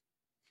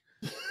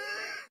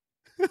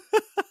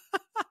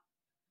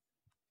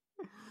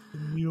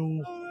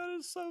 Mule. Oh, that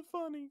is so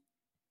funny.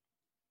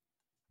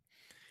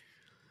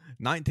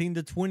 19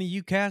 to 20,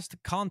 you cast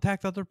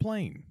Contact Other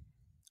Plane.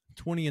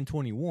 20 and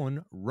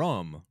 21,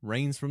 Rum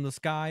rains from the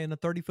sky in a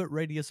 30-foot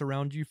radius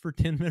around you for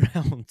 10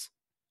 rounds.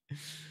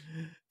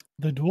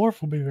 The dwarf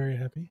will be very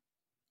happy.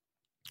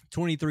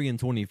 23 and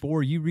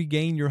 24, you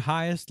regain your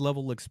highest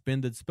level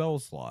expended spell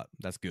slot.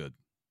 That's good.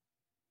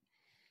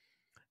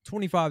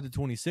 25 to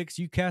 26,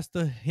 you cast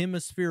the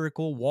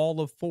hemispherical wall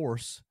of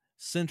force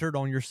centered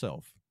on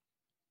yourself.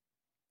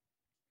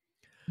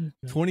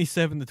 Okay.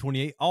 27 to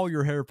 28, all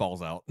your hair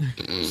falls out.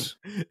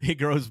 It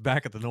grows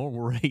back at the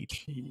normal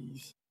rate.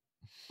 Jeez.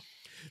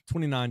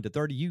 29 to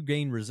 30, you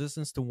gain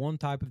resistance to 1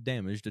 type of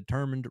damage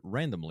determined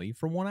randomly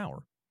for 1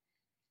 hour.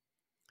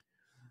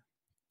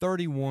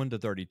 31 to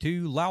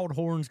 32, loud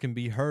horns can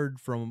be heard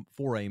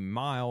for a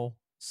mile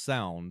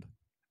sound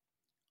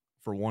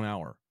for 1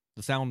 hour.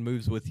 The sound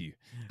moves with you.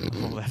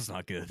 Oh, that's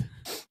not good.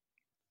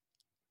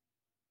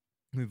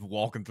 We're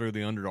walking through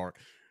the Underdark.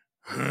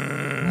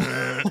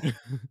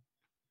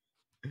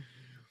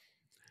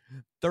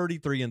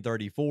 33 and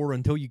 34,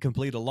 until you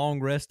complete a long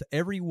rest,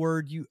 every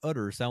word you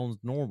utter sounds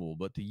normal,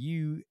 but to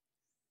you,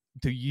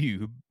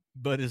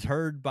 but is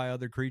heard by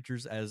other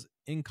creatures as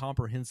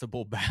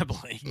incomprehensible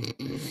babbling.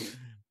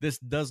 This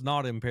does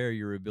not impair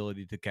your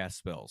ability to cast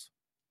spells.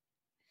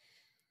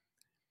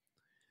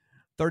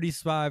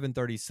 35 and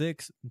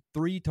 36,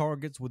 3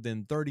 targets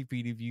within 30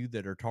 feet of you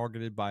that are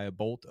targeted by a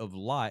bolt of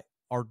light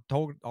are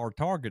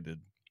targeted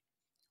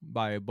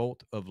by a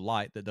bolt of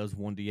light that does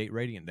 1d8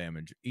 radiant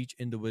damage. Each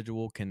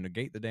individual can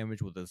negate the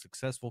damage with a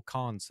successful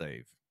con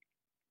save.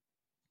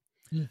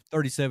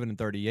 37 and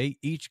 38,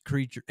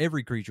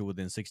 every creature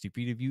within 60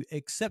 feet of you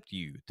except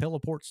you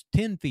teleports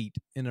 10 feet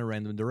in a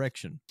random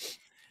direction.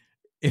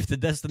 If the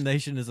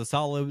destination is a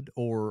solid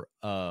or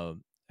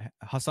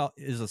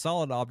is a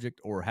solid object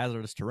or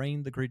hazardous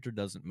terrain, the creature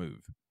doesn't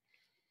move.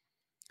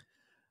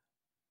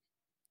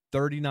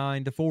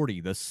 39 to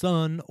 40, the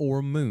sun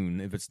or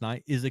moon, if it's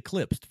night, is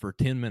eclipsed for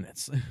 10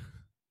 minutes.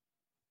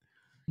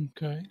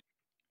 Okay.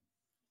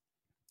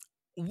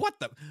 What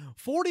the?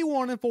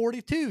 41 and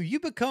 42, you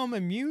become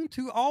immune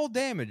to all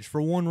damage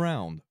for 1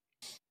 round.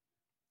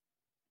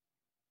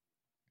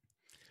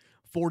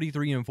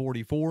 43 and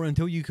 44,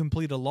 until you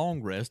complete a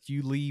long rest,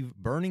 you leave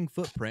burning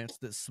footprints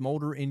that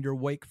smolder in your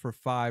wake for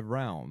 5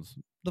 rounds.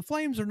 The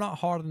flames are not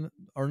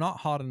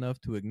hot enough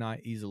to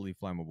ignite easily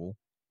flammable.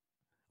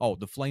 Oh,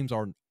 the flames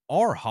are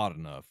hot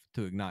enough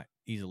to ignite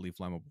easily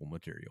flammable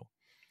material.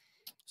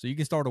 So you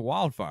can start a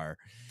wildfire.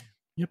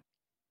 Yep.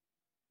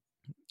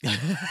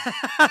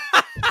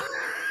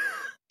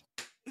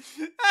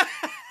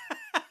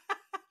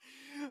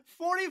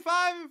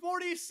 45 and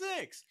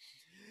 46.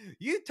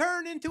 You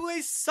turn into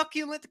a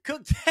succulent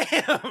cooked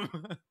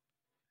ham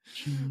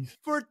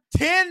for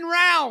 10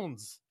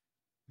 rounds.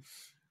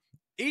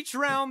 Each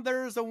round,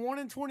 there's a 1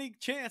 in 20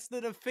 chance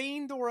that a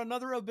fiend or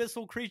another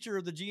abyssal creature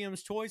of the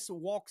GM's choice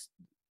walks.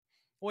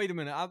 Wait a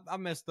minute, I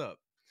messed up.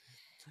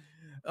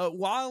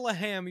 While a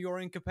ham, you're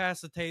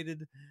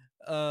incapacitated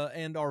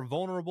and are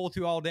vulnerable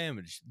to all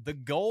damage. The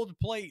gold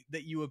plate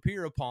that you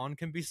appear upon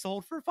can be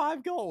sold for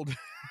 5 gold.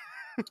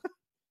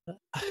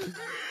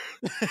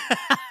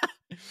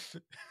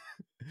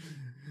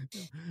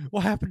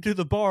 What happened to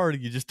the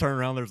bard? You just turn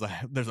around,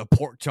 there's a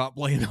pork chop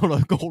laying on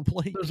a gold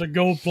plate. There's a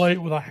gold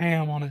plate with a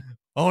ham on it.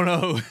 Oh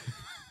no.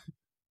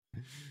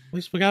 At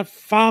least we got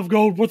 5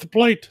 gold with the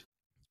plate.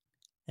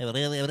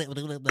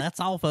 That's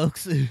all,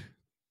 folks.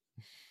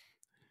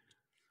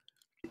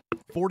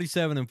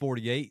 47 and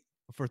 48.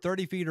 For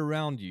 30 feet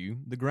around you,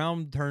 the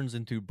ground turns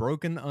into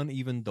broken,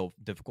 uneven,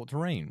 difficult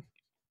terrain.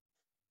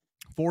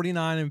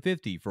 49 and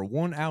 50. For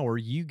 1 hour,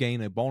 you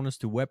gain a bonus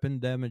to weapon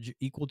damage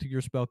equal to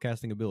your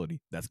spellcasting ability.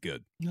 That's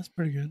good. That's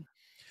pretty good.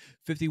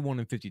 51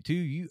 and 52.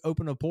 You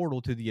open a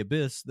portal to the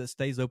abyss that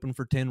stays open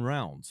for 10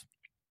 rounds.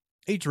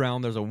 Each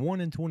round, there's a 1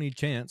 in 20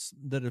 chance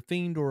that a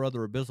fiend or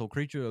other abyssal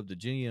creature of the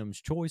GM's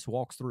choice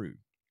walks through.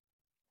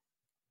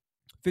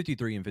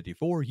 53 and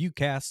 54. You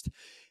cast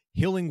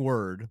Healing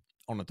Word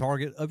on a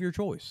target of your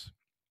choice.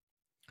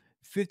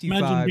 55.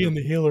 Imagine being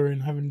the healer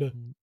and having to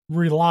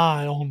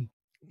rely on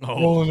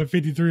rolling a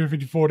 53 or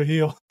 54 to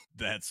heal.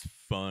 That's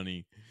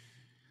funny.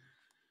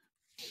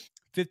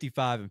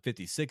 55 and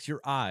 56.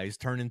 Your eyes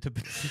turn into...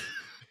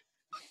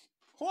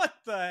 What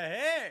the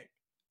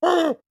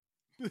heck?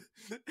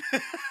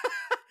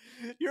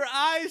 Your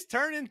eyes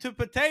turn into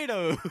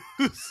potatoes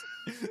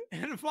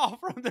and fall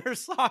from their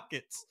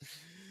sockets.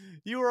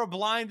 You are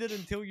blinded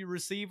until you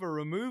receive a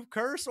remove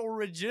curse or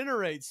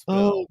regenerate spell.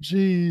 Oh,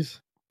 jeez.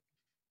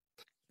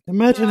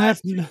 Imagine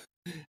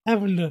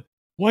having to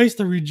waste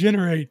the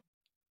regenerate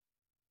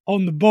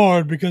on the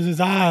bard because his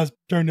eyes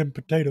turned into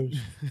potatoes.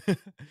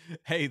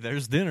 Hey,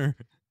 there's dinner.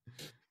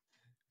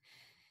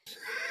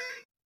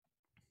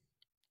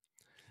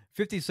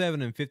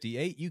 57 and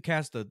 58,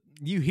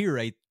 you hear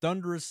a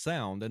thunderous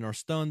sound and are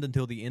stunned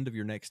until the end of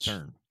your next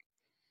turn.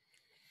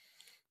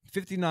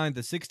 59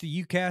 to 60,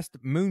 you cast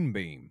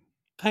Moonbeam.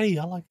 Hey,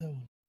 I like that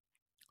one.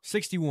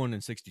 61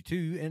 and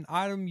 62, an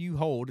item you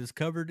hold is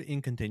covered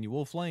in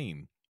continual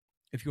flame.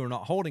 If you are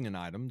not holding an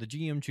item, the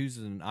GM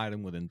chooses an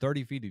item within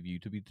 30 feet of you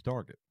to be the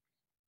target.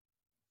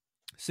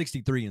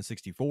 63 and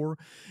 64,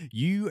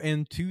 you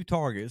and 2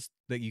 targets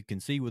that you can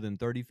see within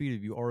 30 feet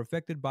of you are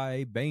affected by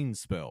a Bane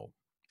spell.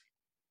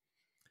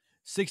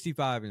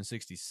 65 and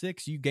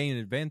 66, you gain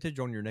advantage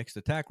on your next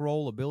attack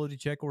roll, ability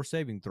check, or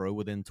saving throw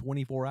within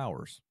 24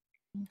 hours.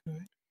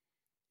 Okay.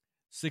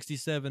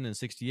 67 and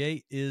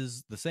 68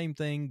 is the same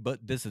thing,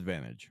 but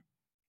disadvantage.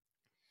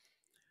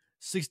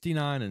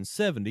 69 and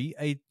 70,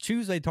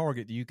 choose a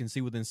target that you can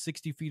see within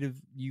 60 feet of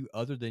you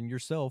other than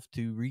yourself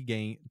to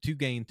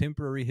gain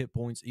temporary hit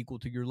points equal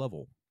to your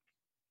level.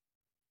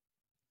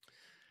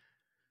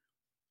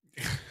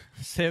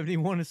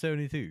 71 and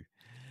 72.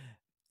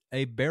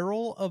 A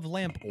barrel of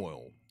lamp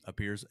oil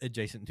appears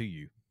adjacent to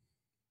you.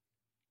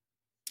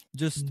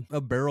 Just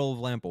a barrel of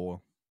lamp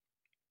oil.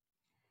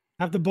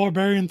 Have the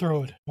barbarian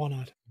throw it. Why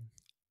not?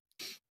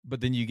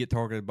 But then you get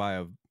targeted by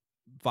a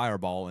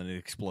fireball and it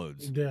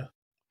explodes. Yeah.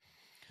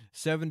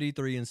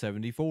 73 and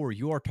 74.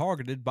 You are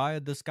targeted by a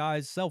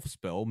disguise self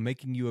spell,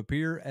 making you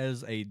appear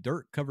as a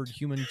dirt-covered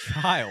human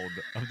child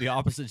of the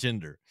opposite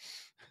gender.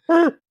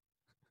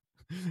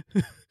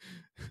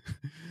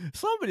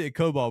 Somebody at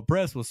Kobold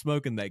Press was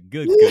smoking that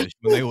good kush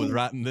when they was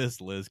writing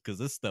this list because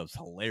this stuff's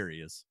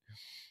hilarious.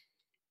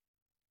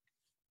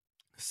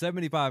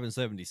 75 and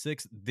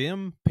 76,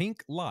 dim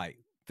pink light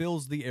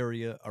fills the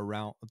area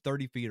around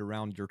 30 feet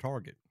around your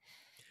target.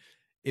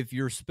 If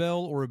your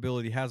spell or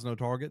ability has no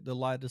target, the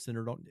light is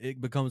centered on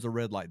it becomes a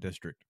red light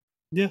district.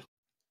 Yeah.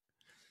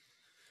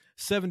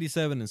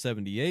 77 and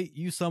 78,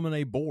 you summon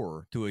a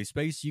boar to a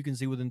space you can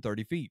see within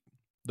 30 feet.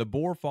 The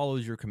boar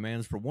follows your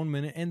commands for 1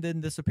 minute and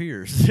then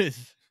disappears.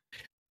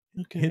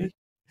 Okay.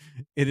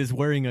 It is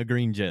wearing a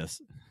green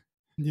dress.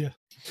 Yeah.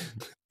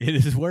 It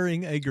is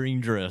wearing a green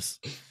dress.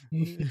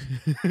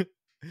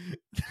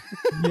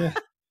 Yeah.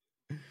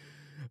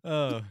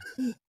 Oh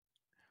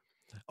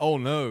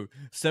no.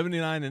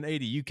 79 and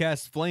 80, you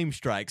cast Flame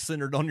Strike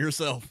centered on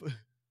yourself.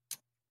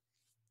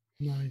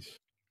 Nice.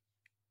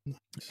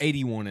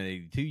 81 and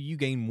 82, you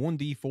gain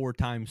 1d4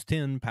 times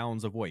 10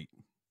 pounds of weight.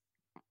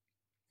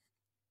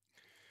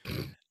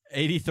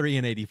 83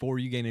 and 84,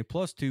 you gain a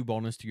 +2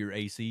 bonus to your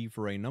AC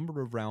for a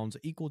number of rounds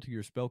equal to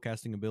your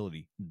spellcasting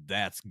ability.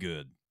 That's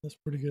good. That's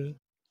pretty good.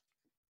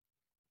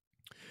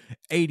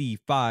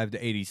 85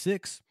 to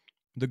 86,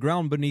 the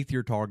ground beneath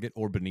your target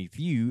or beneath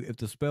you, if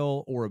the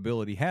spell or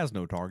ability has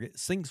no target,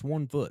 sinks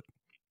 1 foot.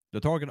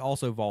 The target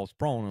also falls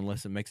prone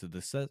unless it makes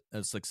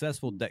a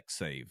successful dex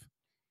save.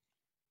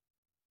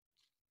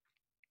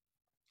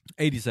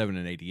 87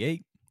 and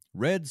 88,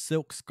 red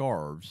silk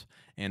scarves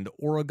and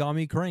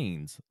origami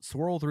cranes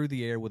swirl through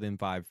the air within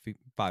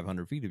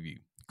 500 feet of you,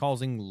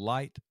 causing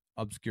light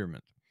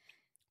obscurement.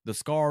 The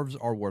scarves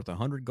are worth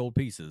 100 gold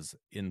pieces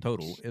in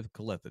total if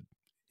collected.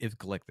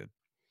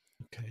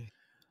 Okay.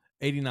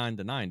 89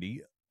 to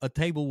 90, a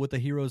table with a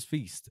hero's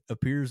feast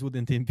appears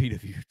within 10 feet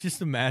of you.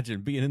 Just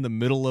imagine being in the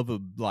middle of a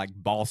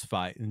boss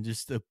fight and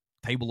just a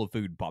table of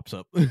food pops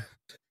up.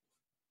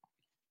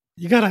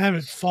 You got to have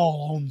it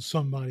fall on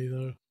somebody,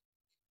 though.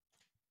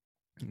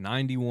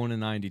 91 and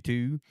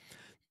 92,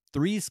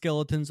 3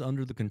 skeletons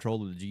under the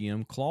control of the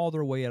GM claw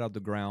their way out of the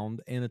ground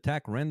and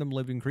attack random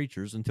living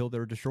creatures until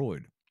they're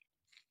destroyed.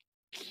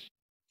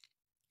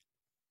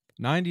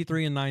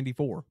 93 and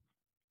 94,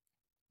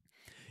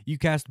 you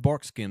cast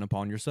bark skin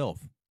upon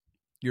yourself.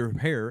 Your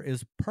hair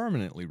is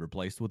permanently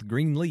replaced with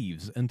green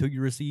leaves until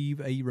you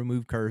receive a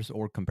remove curse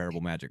or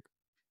comparable magic.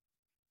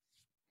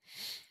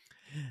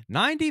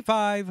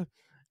 95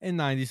 and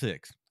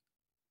 96,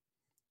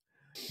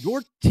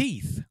 your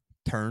teeth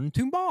turn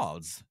to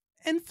moths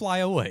and fly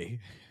away.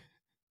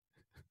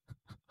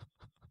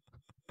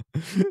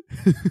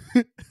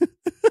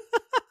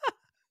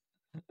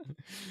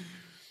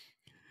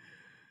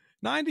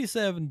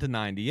 97 to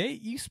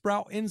 98, you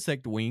sprout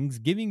insect wings,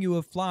 giving you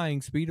a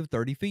flying speed of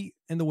 30 feet,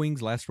 and the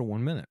wings last for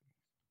 1 minute.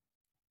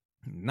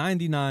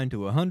 99 to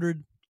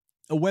 100,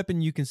 a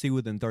weapon you can see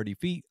within 30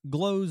 feet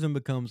glows and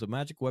becomes a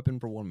magic weapon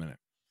for 1 minute.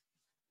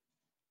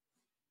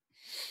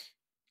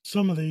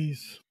 Some of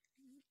these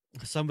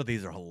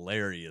are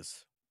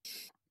hilarious.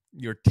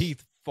 Your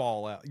teeth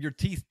fall out. Your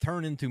teeth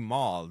turn into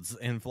moths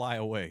and fly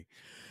away.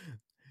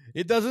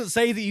 It doesn't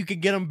say that you can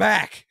get them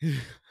back.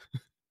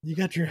 You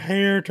got your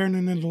hair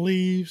turning into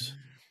leaves.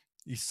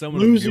 You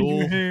summon losing a mule.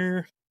 Your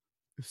hair.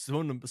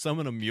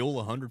 Summon a mule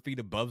 100 feet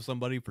above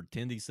somebody for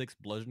 10d6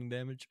 bludgeoning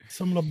damage.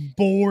 Summon a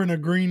boar in a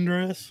green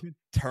dress.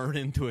 Turn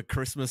into a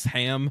Christmas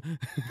ham.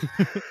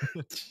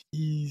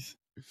 Jeez.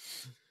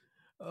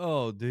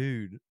 Oh,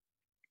 dude.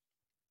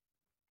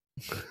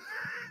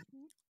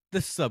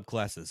 This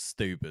subclass is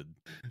stupid.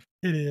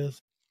 It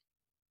is.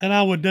 And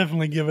I would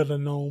definitely give it a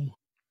gnome.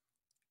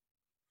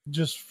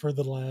 Just for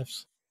the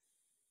laughs.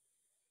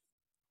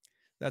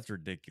 That's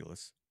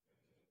ridiculous.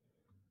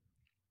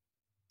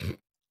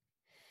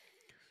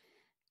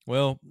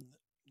 Well,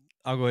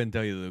 I'll go ahead and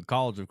tell you the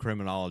College of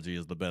Criminology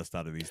is the best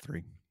out of these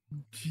 3.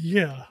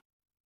 Yeah.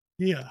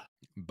 Yeah.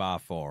 By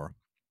far.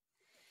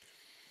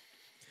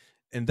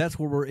 And that's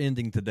where we're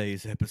ending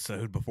today's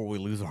episode before we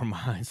lose our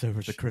minds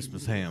over the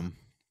Christmas ham.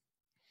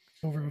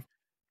 Over a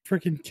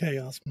freaking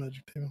chaos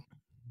magic table.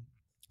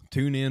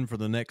 Tune in for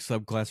the next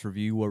subclass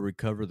review where we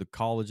cover the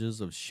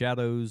colleges of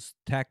Shadows,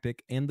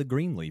 Tactic, and the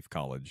Greenleaf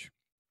College.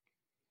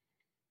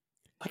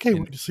 I can't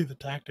wait to see the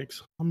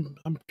tactics.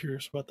 I'm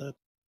curious about that.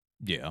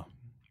 Yeah.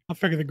 I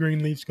figure the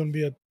Greenleaf's going to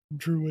be a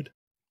druid.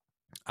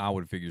 I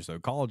would figure so.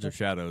 College of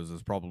Shadows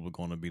is probably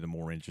going to be the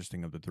more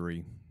interesting of the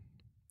 3.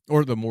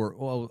 Or the more,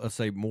 well, let's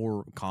say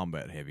more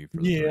combat heavy for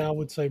the 3. I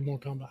would say more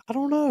combat. I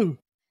don't know.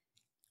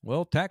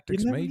 Well,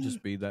 Tactics may know.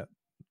 just be that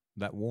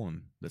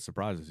one that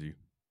surprises you.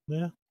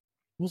 Yeah.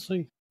 We'll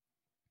see.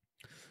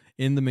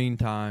 In the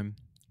meantime,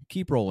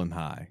 keep rolling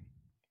high,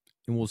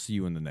 and we'll see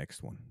you in the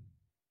next one.